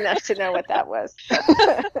 I'm old enough to know what that was.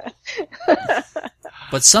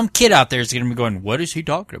 But some kid out there is going to be going, what is he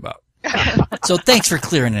talking about? So thanks for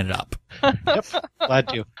clearing it up. Yep, glad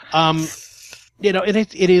to.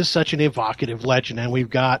 It is such an evocative legend, and we've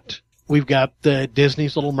got the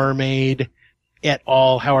Disney's Little Mermaid et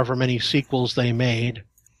al., however many sequels they made,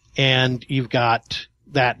 and you've got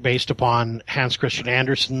that based upon Hans Christian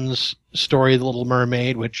Andersen's story, The Little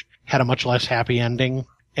Mermaid, which had a much less happy ending,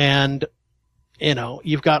 and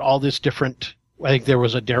you've got all this different. I think there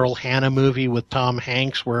was a Daryl Hannah movie with Tom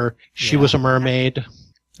Hanks where she was a mermaid.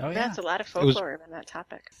 Oh yeah, that's a lot of folklore on that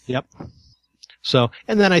topic. Yep. So,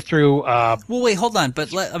 and then I threw, well, wait, hold on. But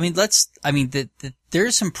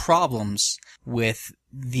there's some problems with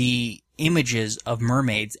the images of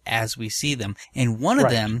mermaids as we see them. And one of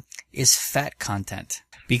them is fat content.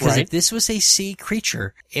 Because if this was a sea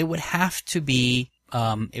creature, it would have to be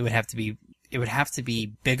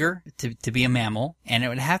bigger to be a mammal, and it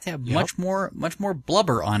would have to have much more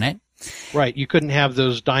blubber on it. Right. You couldn't have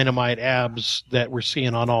those dynamite abs that we're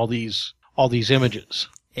seeing on all these images.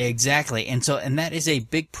 Exactly. And that is a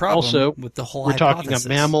big problem also, with the whole we're hypothesis.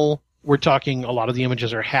 talking a mammal. We're talking a lot of the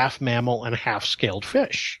images are half mammal and half scaled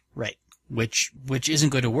fish. Right. Which isn't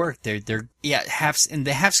going to work. The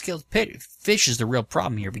half-scaled fish is the real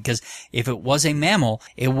problem here, because if it was a mammal,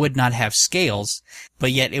 it would not have scales,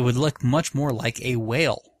 but yet it would look much more like a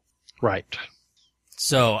whale. Right.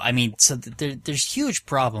 So, there's huge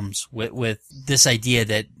problems with this idea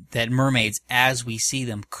that mermaids as we see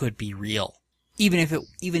them could be real. Even if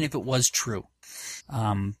it was true.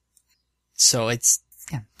 So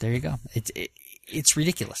there you go. It's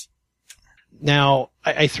ridiculous. Now,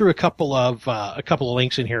 I threw a couple of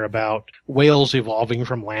links in here about whales evolving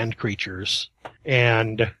from land creatures,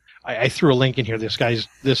 and I threw a link in here. This guy's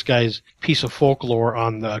piece of folklore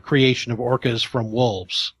on the creation of orcas from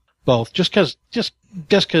wolves. Both just because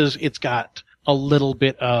it's got a little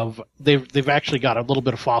bit of they've actually got a little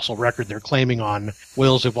bit of fossil record they're claiming on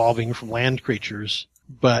whales evolving from land creatures,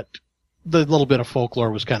 but the little bit of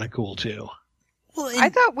folklore was kind of cool too. Well, I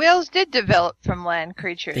thought whales did develop from land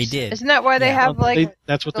creatures. They did. Isn't that why they have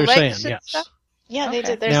that's what the they're saying? legs and Yes. stuff? Yeah, they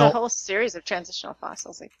did. There's a whole series of transitional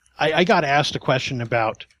fossils. I got asked a question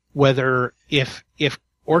about whether if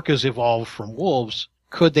orcas evolved from wolves,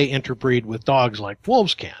 could they interbreed with dogs like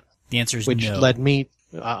wolves can? The answer is which no. led me.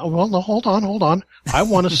 Well, no, hold on. I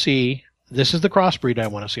want to see. This is the crossbreed I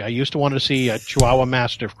want to see. I used to want to see a Chihuahua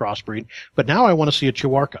Mastiff crossbreed, but now I want to see a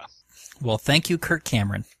Chihuahua. Well, thank you, Kirk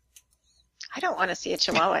Cameron. I don't want to see a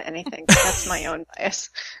Chihuahua anything. But that's my own bias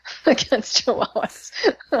against Chihuahuas.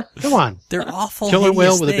 Come on. They're awful. Killer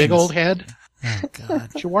whale with things. a big old head. Oh God.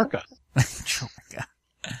 Chihuahua. Chihuahua.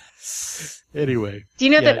 Anyway. Do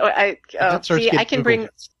you know Yeah, that starts see, I getting can Google bring.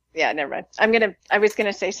 hits. Yeah, never mind. I was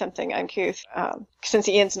gonna say something uncouth. Since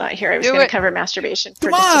Ian's not here, I was Do gonna it. cover masturbation. For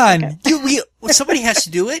Come just a on. second. Somebody has to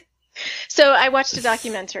do it. So I watched a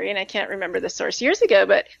documentary, and I can't remember the source years ago,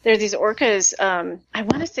 but there's these orcas, I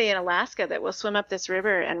want to say in Alaska, that will swim up this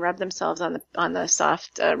river and rub themselves on the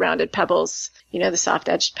soft, rounded pebbles, the soft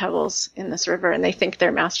edged pebbles in this river, and they think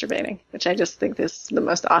they're masturbating, which I just think is the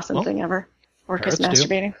most awesome thing ever. Orcas parrots do.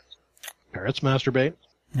 masturbating. Parrots masturbate.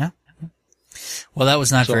 Yeah. Well, that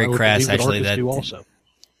was not So I very would crass, believe that actually. orcas That. do also.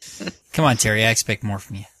 Come on, Terry. I expect more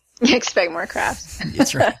from you. You expect more crafts.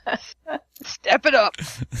 That's right. Step it up.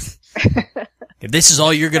 If this is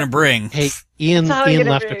all you're going to bring. Hey, Ian That's all I'm gonna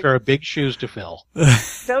left bring. a pair of big shoes to fill.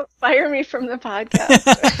 Don't fire me from the podcast.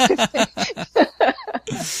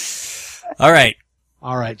 All right.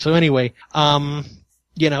 All right. So anyway,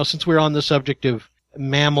 since we're on the subject of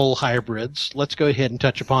mammal hybrids, let's go ahead and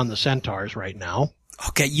touch upon the centaurs right now.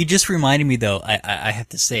 Okay, you just reminded me, though. I have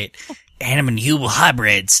to say it. Animal and human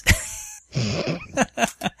hybrids.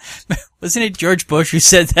 Wasn't it George Bush who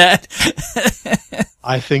said that?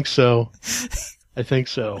 I think so. The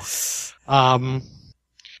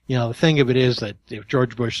thing of it is that if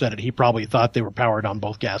George Bush said it, he probably thought they were powered on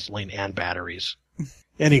both gasoline and batteries.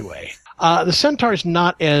 Anyway, the centaur's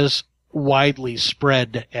not as widely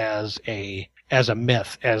spread as a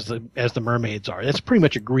myth as the mermaids are. It's pretty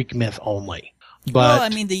much a Greek myth only. But well, I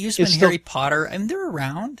mean, they used them in it's still- Harry Potter. I mean, they're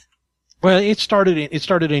around. Well, it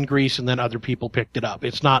started in Greece, and then other people picked it up.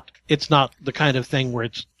 It's not the kind of thing where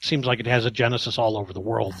it seems like it has a genesis all over the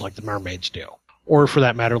world like the mermaids do, or for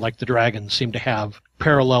that matter, like the dragons seem to have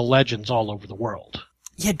parallel legends all over the world.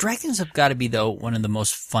 Yeah, dragons have got to be, though, one of the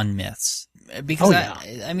most fun myths. Because,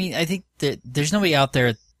 I think that there's nobody out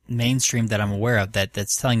there mainstream that I'm aware of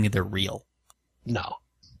that's telling me they're real. No,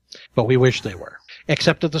 but we wish they were.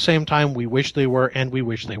 Except at the same time, we wish they were, and we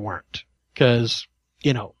wish they weren't, because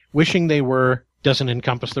wishing they were doesn't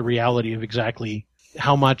encompass the reality of exactly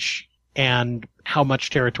how much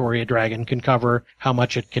territory a dragon can cover, how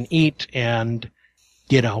much it can eat, and,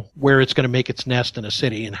 where it's going to make its nest in a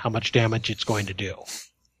city and how much damage it's going to do.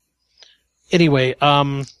 Anyway,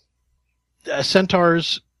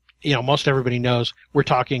 centaurs, most everybody knows we're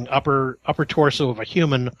talking upper torso of a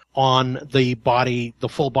human on the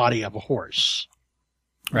full body of a horse.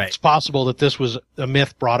 Right. It's possible that this was a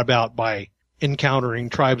myth brought about by encountering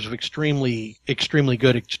tribes of extremely, extremely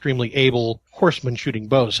good, extremely able horsemen shooting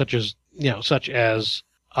bows, such as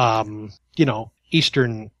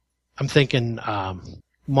Eastern, I'm thinking,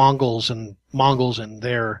 Mongols and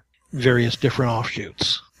their various different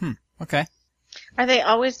offshoots. Okay. Are they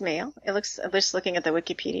always male? I'm just looking at the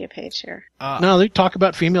Wikipedia page here. No, they talk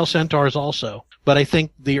about female centaurs also, but I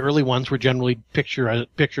think the early ones were generally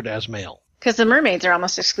pictured as male. Because the mermaids are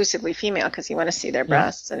almost exclusively female because you want to see their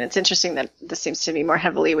breasts. And it's interesting that this seems to be more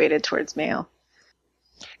heavily weighted towards male.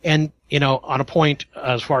 And, on a point,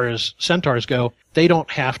 as far as centaurs go, they don't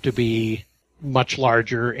have to be much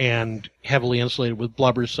larger and heavily insulated with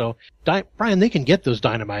blubber. So, Brian, they can get those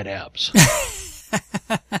dynamite abs.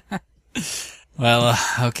 Well,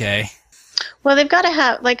 okay. Well, they've got to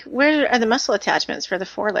have, where are the muscle attachments for the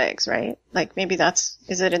forelegs, right? Maybe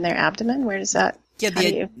is it in their abdomen? Where does that?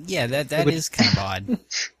 Yeah, that is kind of odd.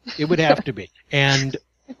 It would have to be. And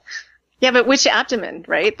yeah, but which abdomen,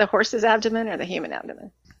 right? The horse's abdomen or the human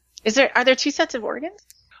abdomen? Are there two sets of organs?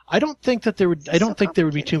 I don't think there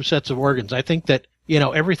would be two sets of organs. I think that,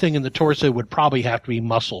 everything in the torso would probably have to be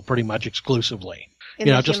muscle pretty much exclusively.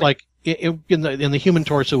 Just like in the human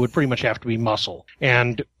torso would pretty much have to be muscle.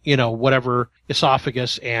 And, whatever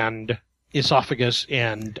esophagus and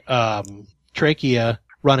trachea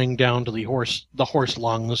running down to the horse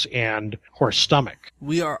lungs and horse stomach.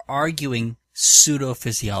 We are arguing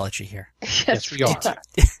pseudophysiology here. Yes, we are.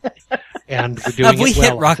 And we're doing Have we it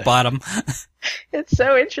well, hit rock bottom? It's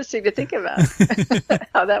so interesting to think about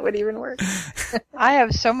how that would even work. I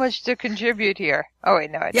have so much to contribute here. Oh,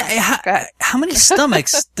 wait, no, I don't. Yeah, how many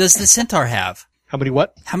stomachs does the centaur have? How many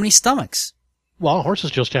what? How many stomachs? Well,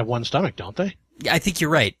 horses just have one stomach, don't they? Yeah, I think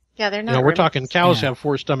you're right. Yeah, they're not. We're talking cows Yeah. have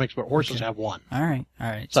 4 stomachs, but horses have one. All right.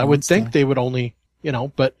 So I would think they would only,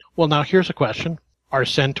 now here's a question. Are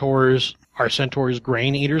centaurs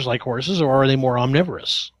grain eaters like horses, or are they more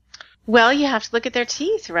omnivorous? Well, you have to look at their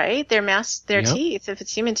teeth, right? Their Yep. teeth. If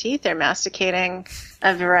it's human teeth, they're masticating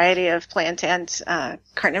a variety of plant and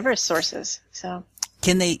carnivorous sources. So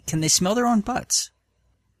Can they smell their own butts?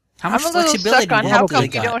 How much I'm a little flexibility stuck on do how they come you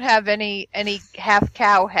got? don't have any half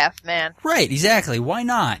cow, half man. Right, exactly. Why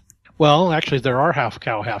not? Well, actually, there are half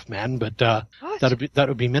cow, half man, but What? that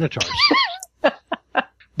would be minotaurs.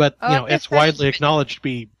 But Oh, I guess it's that's- widely acknowledged to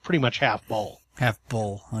be pretty much half bull. Half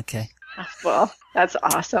bull. Okay. Well, that's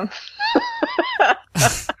awesome.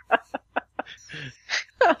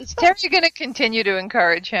 Is Terry going to continue to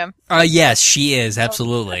encourage him? Yes, she is.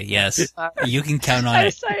 Absolutely. Yes. You can count on I'm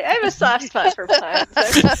it. sorry, I have a soft spot for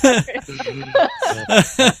plants.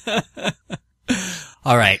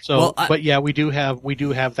 All right. So, well, but yeah, we do have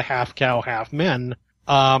the half cow, half men.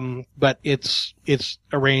 But it's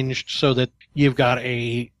arranged so that you've got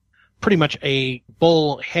pretty much a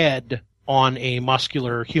bull head on a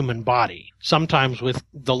muscular human body. Sometimes with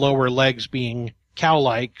the lower legs being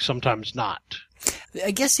cow-like, sometimes not.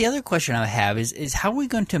 I guess the other question I have is how are we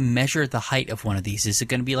going to measure the height of one of these? Is it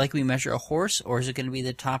going to be like we measure a horse, or is it going to be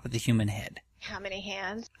the top of the human head? How many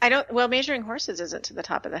hands? Well, measuring horses isn't to the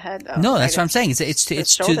top of the head, though. No, that's what I'm saying. It's to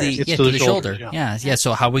the shoulder. Yeah. Yeah.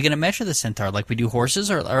 So how are we going to measure the centaur? Like we do horses,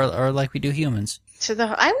 or like we do humans?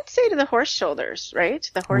 I would say to the horse shoulders, right?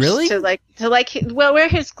 The horse Really? where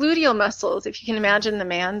his gluteal muscles, if you can imagine the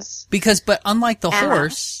man's But unlike the ass,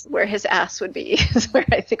 horse, where his ass would be, is where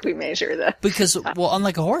I think we measure the.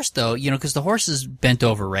 unlike a horse though, because the horse is bent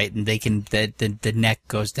over, right, and they can the neck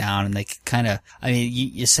goes down, and they can kind of. I mean,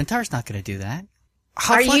 your centaur's not going to do that.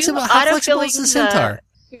 How flexible is the centaur?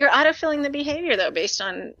 You're autofilling the behavior though, based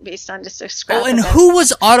on just a scrap. Oh, and who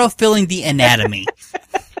was autofilling the anatomy?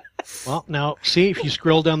 Well, now, see, if you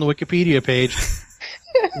scroll down the Wikipedia page,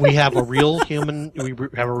 we have a real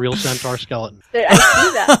centaur skeleton. I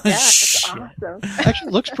see that. Yeah, that's Sure. awesome. Actually,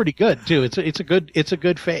 it looks pretty good too. It's a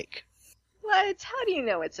good fake. What? How do you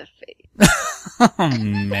know it's a fake? Oh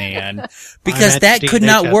man, because I'm that at could DNA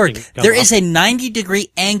not work. testing. There is a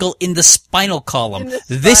 90-degree angle in the spinal column. In the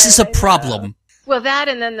This is a spine, I know. problem. Well, that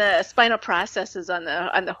and then the spinal processes on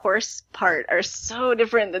the horse part are so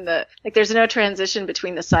different than there's no transition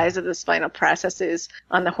between the size of the spinal processes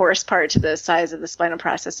on the horse part to the size of the spinal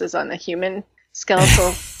processes on the human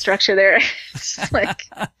skeletal structure there. It's like,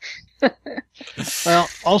 Well,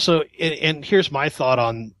 also, and here's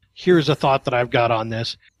a thought that I've got on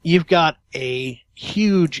this. You've got a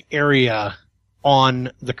huge area on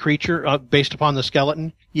the creature, based upon the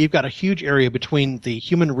skeleton. You've got a huge area between the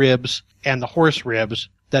human ribs and the horse ribs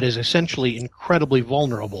that is essentially incredibly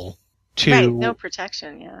vulnerable to right, no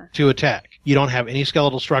protection, yeah. to attack. You don't have any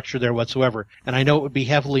skeletal structure there whatsoever. And I know it would be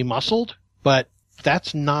heavily muscled, but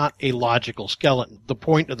that's not a logical skeleton. The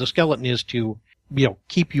point of the skeleton is to,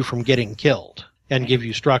 keep you from getting killed and give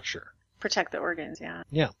you structure. Protect the organs, yeah.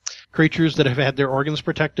 Yeah. Creatures that have had their organs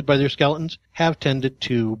protected by their skeletons have tended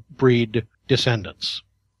to breed descendants.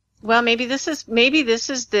 Well, maybe this is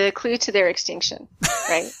the clue to their extinction,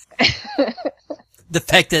 right? The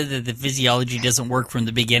fact that the physiology doesn't work from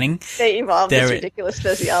the beginning. They evolved There this it- ridiculous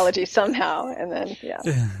physiology somehow, and then,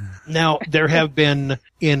 yeah. Now, there have been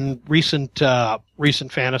in recent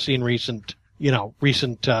fantasy and recent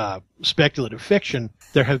speculative fiction,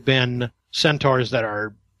 there have been centaurs that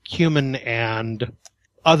are human and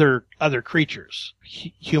other creatures.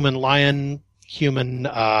 Human lion, human,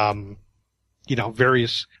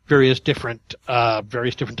 various different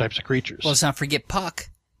types of creatures. Well, let's not forget Puck.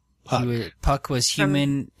 Puck was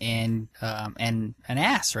human and an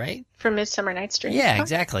ass, right? From Midsummer Night's Dream. Yeah,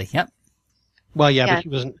 exactly. Yep. Well, yeah, Yeah. but he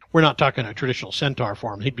wasn't. We're not talking a traditional centaur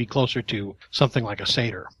form. He'd be closer to something like a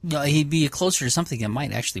satyr. No, he'd be closer to something that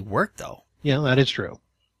might actually work, though. Yeah, that is true.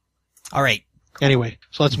 All right. Anyway,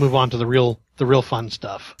 so let's move on to the real fun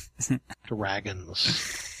stuff.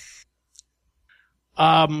 Dragons.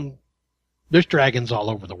 There's dragons all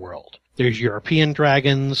over the world. There's European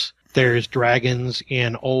dragons. There's dragons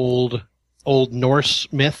in old Norse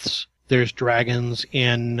myths. There's dragons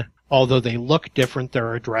in, although they look different, there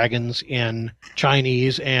are dragons in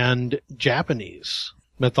Chinese and Japanese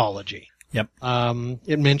mythology. Yep.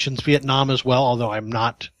 It mentions Vietnam as well, although I'm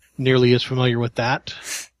not nearly as familiar with that.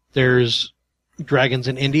 There's dragons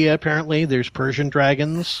in India, apparently. There's Persian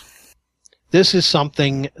dragons. This is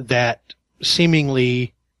something that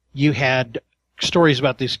seemingly you had stories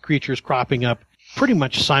about these creatures cropping up pretty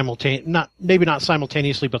much maybe not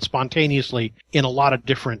simultaneously, but spontaneously in a lot of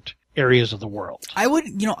different areas of the world. I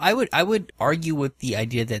would argue with the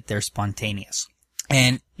idea that they're spontaneous.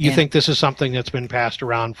 And You think this is something that's been passed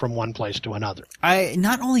around from one place to another?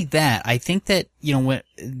 Not only that, I think that,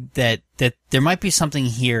 that there might be something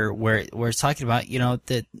here where it's talking about,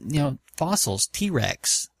 fossils,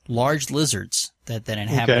 T-Rex, large lizards that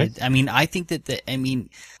inhabited. Okay. I mean, I think that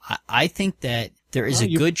I think that there is a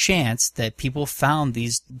good chance that people found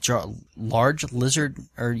these large lizard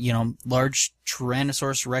or, large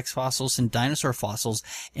Tyrannosaurus Rex fossils and dinosaur fossils,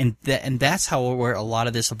 and that's where a lot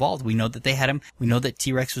of this evolved. We know that they had them. We know that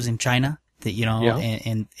T-Rex was in China.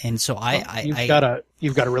 That and so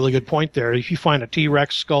you've got a really good point there. If you find a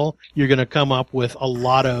T-Rex skull, you're going to come up with a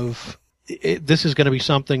lot of. This is going to be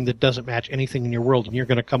something that doesn't match anything in your world, and you're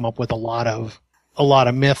going to come up with a lot of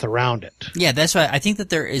myth around it. Yeah, that's why I think that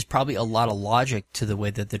there is probably a lot of logic to the way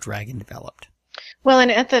that the dragon developed. Well,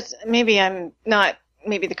 and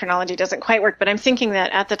maybe the chronology doesn't quite work, but I'm thinking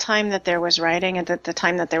that at the time that there was writing and at the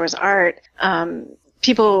time that there was art,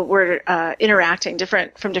 people were interacting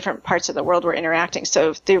from different parts of the world were interacting.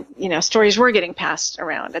 So stories were getting passed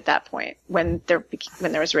around at that point when there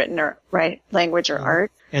was written or language or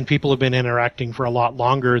art. And people have been interacting for a lot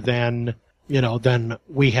longer than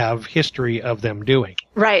we have history of them doing.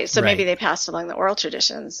 Right. So maybe they passed along the oral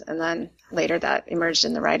traditions, and then later that emerged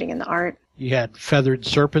in the writing and the art. You had feathered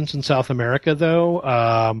serpents in South America,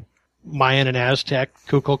 though. Mayan and Aztec,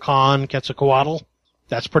 Kukulkan, Quetzalcoatl.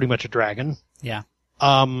 That's pretty much a dragon. Yeah.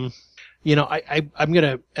 I'm going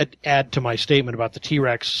to add to my statement about the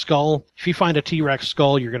T-Rex skull. If you find a T-Rex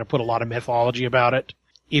skull, you're going to put a lot of mythology about it.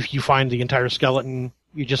 If you find the entire skeleton,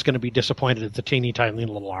 you're just going to be disappointed at the teeny tiny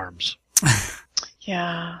little arms.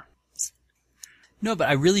 Yeah. No, but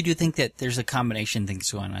I really do think that there's a combination of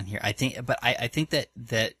things going on here. I think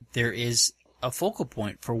that there is a focal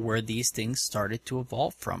point for where these things started to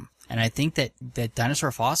evolve from. And I think that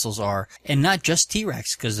dinosaur fossils are, and not just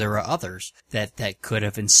T-Rex, because there are others that could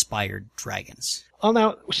have inspired dragons. Well,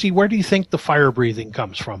 now, see, where do you think the fire breathing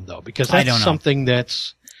comes from, though? Because that's something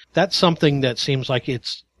that seems like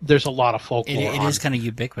there's a lot of folklore. It is kind of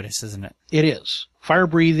ubiquitous, isn't it? It is. Fire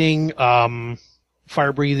breathing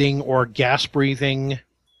or gas breathing.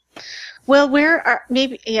 Well,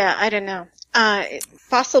 I don't know.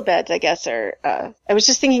 Fossil beds, I guess, are. I was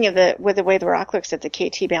just thinking of the way the rock looks at the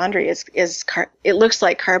KT boundary it looks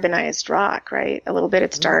like carbonized rock, right? A little bit.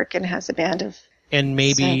 It's dark and has a band of. And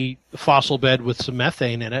maybe the fossil bed with some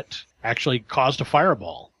methane in it actually caused a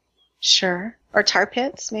fireball. Sure. Or tar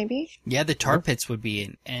pits, maybe. Yeah, the tar pits would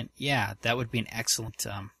be, that would be an excellent.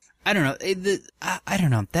 I don't know. I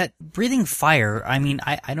don't know that breathing fire. I mean,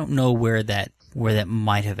 I don't know where that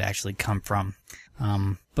might have actually come from,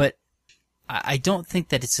 but I don't think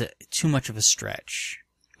that it's too much of a stretch.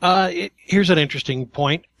 Here's an interesting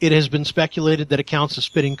point. It has been speculated that accounts of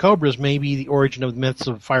spitting cobras may be the origin of the myths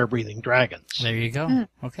of fire-breathing dragons. There you go.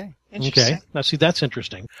 Okay. Okay. Now, see, that's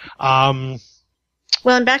interesting.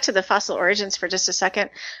 Well, and back to the fossil origins for just a second.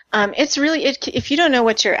 It's really, if you don't know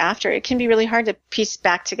what you're after, it can be really hard to piece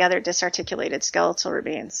back together disarticulated skeletal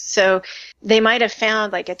remains. So they might have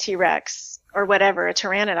found like a T-Rex or whatever, a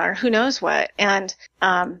pteranodon, or who knows what, and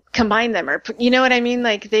combine them, or you know what I mean?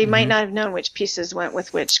 Like they might not have known which pieces went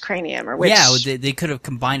with which cranium, or which. Yeah, they could have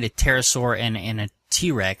combined a pterosaur and a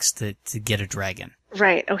T-Rex to get a dragon.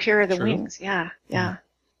 Right. Oh, here are the wings. Yeah. Yeah.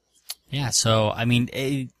 So I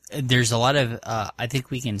mean, there's a lot of. I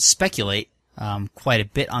think we can speculate quite a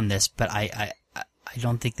bit on this, but I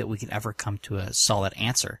don't think that we can ever come to a solid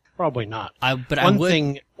answer. Probably not.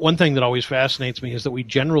 One thing that always fascinates me is that we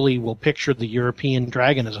generally will picture the European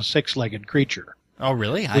dragon as a six-legged creature. Oh,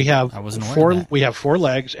 really? I wasn't aware of that. We have 4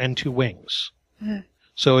 legs and 2 wings.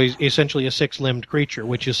 So he's essentially a 6-limbed creature,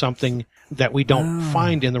 which is something that we don't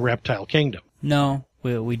find in the reptile kingdom. No,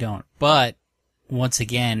 we don't. But once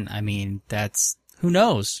again, I mean, who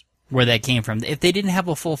knows where that came from. If they didn't have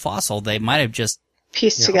a full fossil, they might have just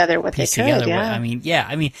piece together what they could. I mean,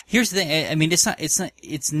 here's the thing. I mean,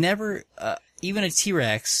 it's never, even a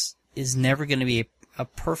T-Rex is never going to be a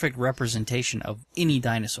perfect representation of any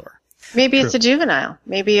dinosaur. Maybe it's a juvenile.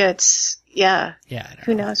 Maybe it's,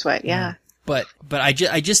 who knows what, But I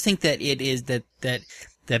just think that it is that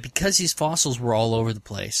because these fossils were all over the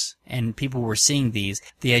place and people were seeing these,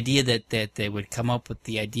 the idea that they would come up with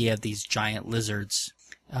the idea of these giant lizards,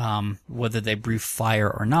 whether they breathe fire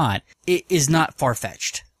or not, it is not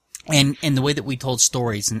far-fetched. And the way that we told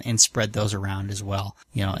stories and spread those around as well,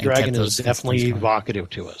 and dragon is definitely evocative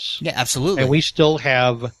to us. Yeah, absolutely. And we still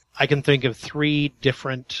have, I can think of three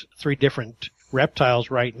different reptiles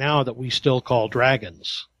right now that we still call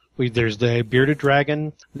dragons. There's the bearded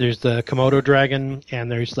dragon, there's the Komodo dragon,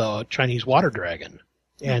 and there's the Chinese water dragon.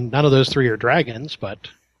 And none of those 3 are dragons, but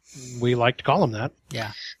we like to call them that.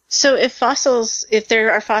 Yeah. So if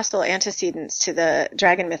there are fossil antecedents to the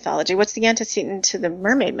dragon mythology, what's the antecedent to the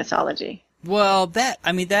mermaid mythology? Well, that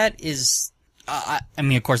is,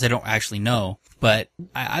 of course I don't actually know, but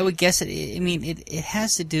I would guess it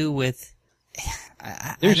has to do with,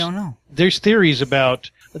 I don't know. There's theories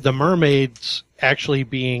about the mermaids actually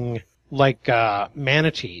being like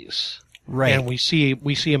manatees. Right. And we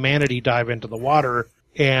see a manatee dive into the water,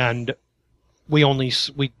 and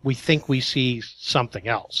we think we see something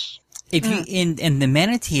else. If you and the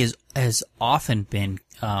manatee has often been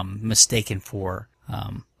mistaken for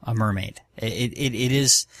a mermaid. It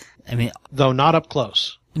is. I mean, though not up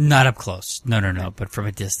close. Not up close. No. But from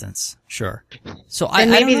a distance, sure. So and I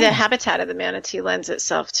maybe don't know. the habitat of the manatee lends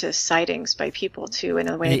itself to sightings by people too, in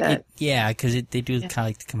a way that. Because they do kind of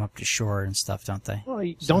like to come up to shore and stuff, don't they? Well,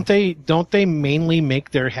 don't they mainly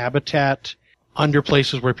make their habitat under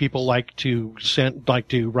places where people like to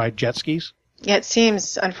ride jet skis? Yeah, it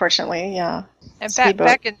seems, unfortunately, yeah. And Speedboat.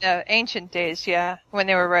 back in the ancient days, yeah, when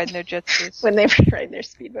they were riding their jet skis. When they were riding their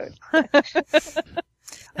speedboat.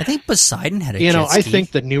 I think Poseidon had a You jet know, ski. I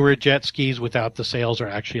think the newer jet skis without the sails are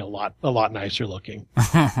actually a lot nicer looking.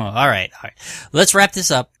 All right. Let's wrap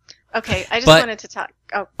this up. Okay, I just But- wanted to talk.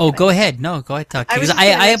 Oh, go ahead. No, go ahead, talk. I was Because just gonna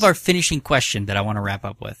I have mention- our finishing question that I want to wrap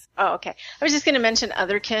up with. Oh, okay. I was just going to mention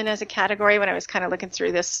otherkin as a category when I was kind of looking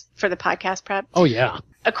through this for the podcast prep. Oh yeah.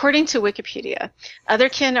 According to Wikipedia,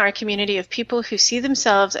 otherkin are a community of people who see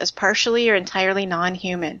themselves as partially or entirely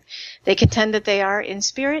non-human. They contend that they are, in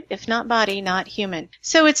spirit, if not body, not human.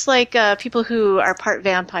 So it's like people who are part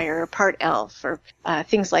vampire or part elf or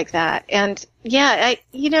things like that. And yeah,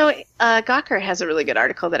 Gawker has a really good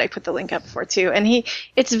article that I put the link up for too. And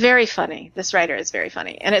it's very funny. This writer is very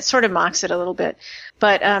funny. And it sort of mocks it a little bit.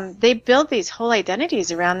 But they build these whole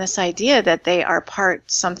identities around this idea that they are part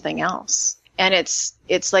something else. And it's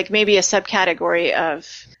like maybe a subcategory of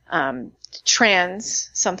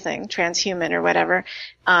transhuman or whatever,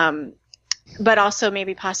 but also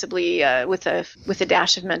maybe possibly with a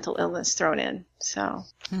dash of mental illness thrown in. So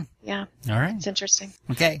yeah, All right. it's interesting.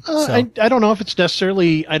 Okay. I don't know if it's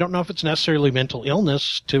necessarily mental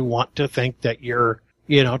illness to want to think that you're,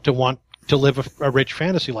 to want to live a rich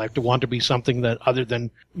fantasy life, to want to be something that other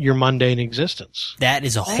than your mundane existence. That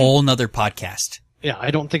is a whole nother podcast. Yeah,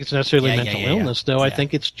 I don't think it's necessarily mental illness, though. Yeah. I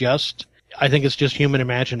think it's just human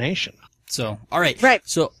imagination. So, all right. Right.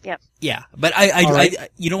 So, Yep. yeah. But All right. I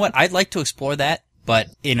you know what? I'd like to explore that, but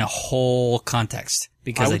in a whole context.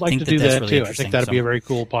 Because I would like think to do that's that really too. I interesting. think that'd So, be a very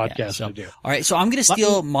cool yeah, podcast so- to do. All right. So I'm going to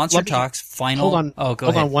steal Monster let me- Talk's final. Hold on. Oh, go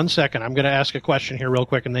hold ahead. on 1 second. I'm going to ask a question here real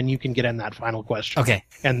quick, and then you can get in that final question. Okay.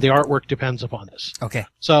 And the artwork depends upon this. Okay.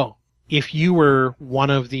 So, if you were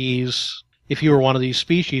one of these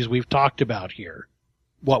species we've talked about here,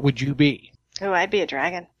 what would you be? Oh, I'd be a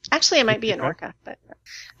dragon. Actually, I might be an orca, but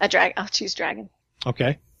a dragon. I'll choose dragon.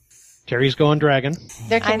 Okay. Terry's going dragon.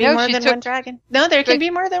 There can I be know more she than took- one dragon. No, there can But- be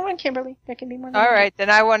more than one, Kimberly. There can be more than All one. right,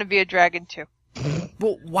 then I want to be a dragon too.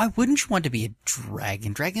 Well, why wouldn't you want to be a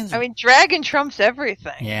dragon? Dragons. I mean, dragon trumps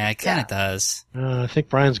everything. yeah, it kind of does. I think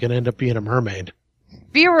Brian's going to end up being a mermaid.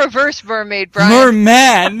 Be a reverse mermaid, Brian.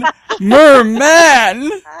 Merman!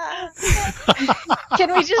 Merman!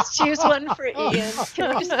 Can we just choose one for Ian?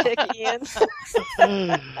 Can we just pick Ian?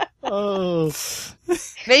 Oh.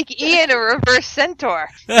 Make Ian a reverse centaur.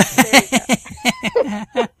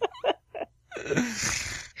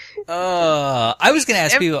 I was going to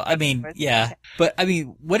ask you, I mean, yeah, but I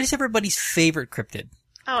mean, what is everybody's favorite cryptid?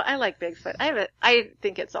 Oh, I like Bigfoot. I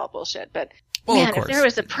think it's all bullshit, but Well, of man, course. if there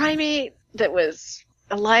was a primate that was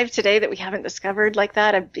alive today that we haven't discovered like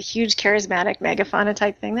that, a huge charismatic megafauna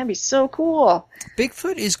type thing, that'd be so cool.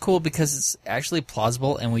 Bigfoot is cool because it's actually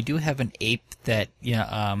plausible, and we do have an ape that,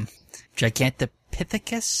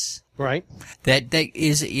 Gigantopithecus, Right. that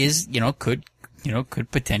is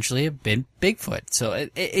could potentially have been Bigfoot. So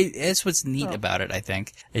that's what's neat about it, I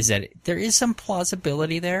think, is that there is some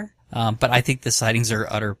plausibility there. But I think the sightings are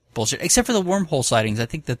utter bullshit, except for the wormhole sightings. I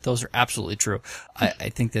think that those are absolutely true. I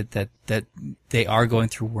think that they are going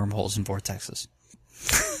through wormholes and vortexes.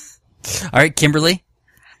 All right, Kimberly.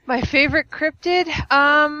 My favorite cryptid?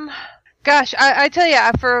 Gosh, I tell you,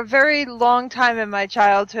 for a very long time in my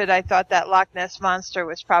childhood, I thought that Loch Ness Monster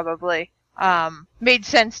was probably, made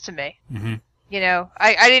sense to me. Mm-hmm.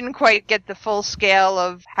 I didn't quite get the full scale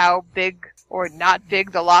of how big or not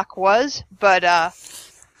big the loch was, but,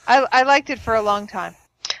 I liked it for a long time.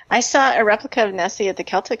 I saw a replica of Nessie at the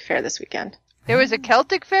Celtic Fair this weekend. There was a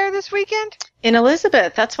Celtic fair this weekend? In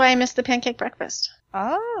Elizabeth. That's why I missed the pancake breakfast.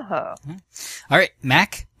 Oh. All right,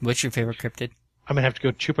 Mac, what's your favorite cryptid? I'm going to have to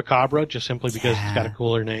go Chupacabra just simply because it's got a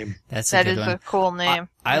cooler name. That's That a is good one. a cool name.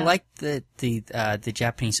 I Yeah. like the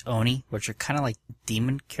Japanese Oni, which are kind of like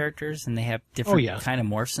demon characters, and they have different kind of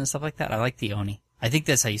morphs and stuff like that. I like the Oni. I think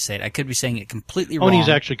that's how you say it. I could be saying it completely wrong. Oni's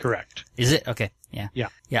actually correct. Is it? Okay. Yeah. Yeah.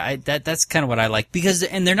 Yeah. That's kind of what I like because,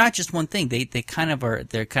 and they're not just one thing. They kind of are.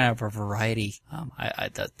 They're kind of a variety.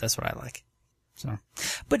 That's what I like. So,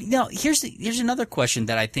 but here's another question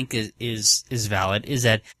that I think is valid. Is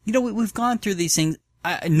that we've gone through these things.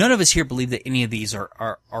 None of us here believe that any of these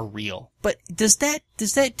are real. But does that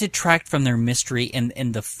detract from their mystery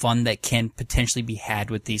and the fun that can potentially be had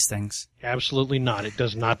with these things? Absolutely not. It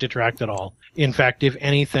does not detract at all. In fact, if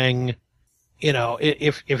anything,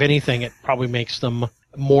 if anything, it probably makes them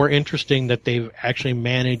more interesting that they've actually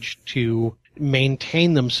managed to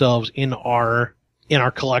maintain themselves in our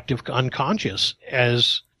collective unconscious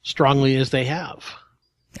as strongly as they have.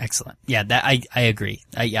 Excellent. Yeah, that I agree.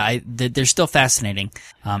 They're still fascinating.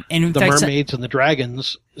 And in the fact, mermaids and the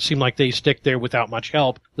dragons seem like they stick there without much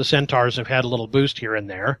help. The centaurs have had a little boost here and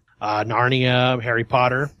there. Narnia, Harry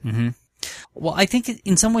Potter. Mm-hmm. Well, I think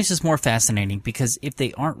in some ways it's more fascinating because if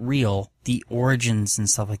they aren't real, the origins and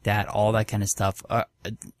stuff like that, all that kind of stuff,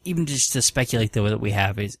 even just to speculate that we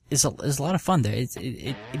have is a lot of fun there.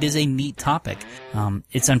 It is a neat topic.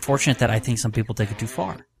 It's unfortunate that I think some people take it too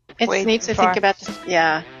far. It's neat to think about.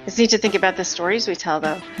 It's neat to think about the stories we tell,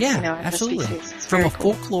 though. Yeah, absolutely. From a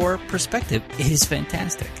folklore perspective, it is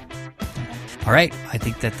fantastic. All right, I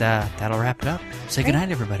think that'll wrap it up. Say good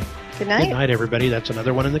night, everybody. Good night. Good night, everybody. That's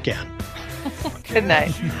another one in the can. Good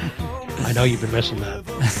night. I know you've been missing that.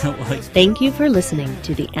 Thank you for listening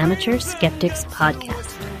to the Amateur Skeptics Podcast.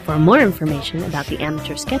 For more information about the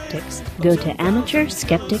Amateur Skeptics, go to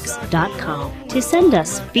amateurskeptics.com. To send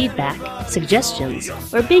us feedback, suggestions,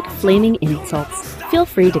 or big flaming insults, feel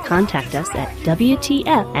free to contact us at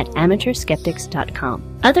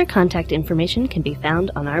WTF@amateurskeptics.com. Other contact information can be found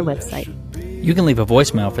on our website. You can leave a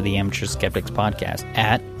voicemail for the Amateur Skeptics Podcast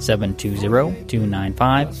at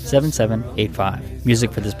 720-295-7785.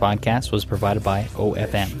 Music for this podcast was provided by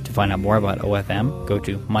OFM. To find out more about OFM, go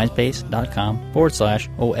to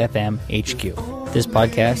myspace.com/OFMHQ. This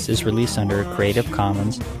podcast is released under a Creative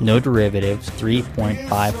Commons, No Derivatives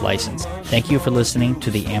 3.5 license. Thank you for listening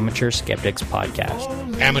to the Amateur Skeptics Podcast.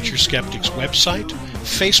 Amateur Skeptics website,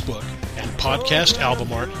 Facebook, and podcast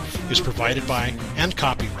album art is provided by and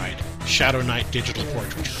copyright Shadow Knight Digital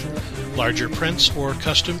Portraiture. Larger prints or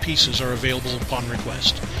custom pieces are available upon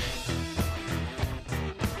request.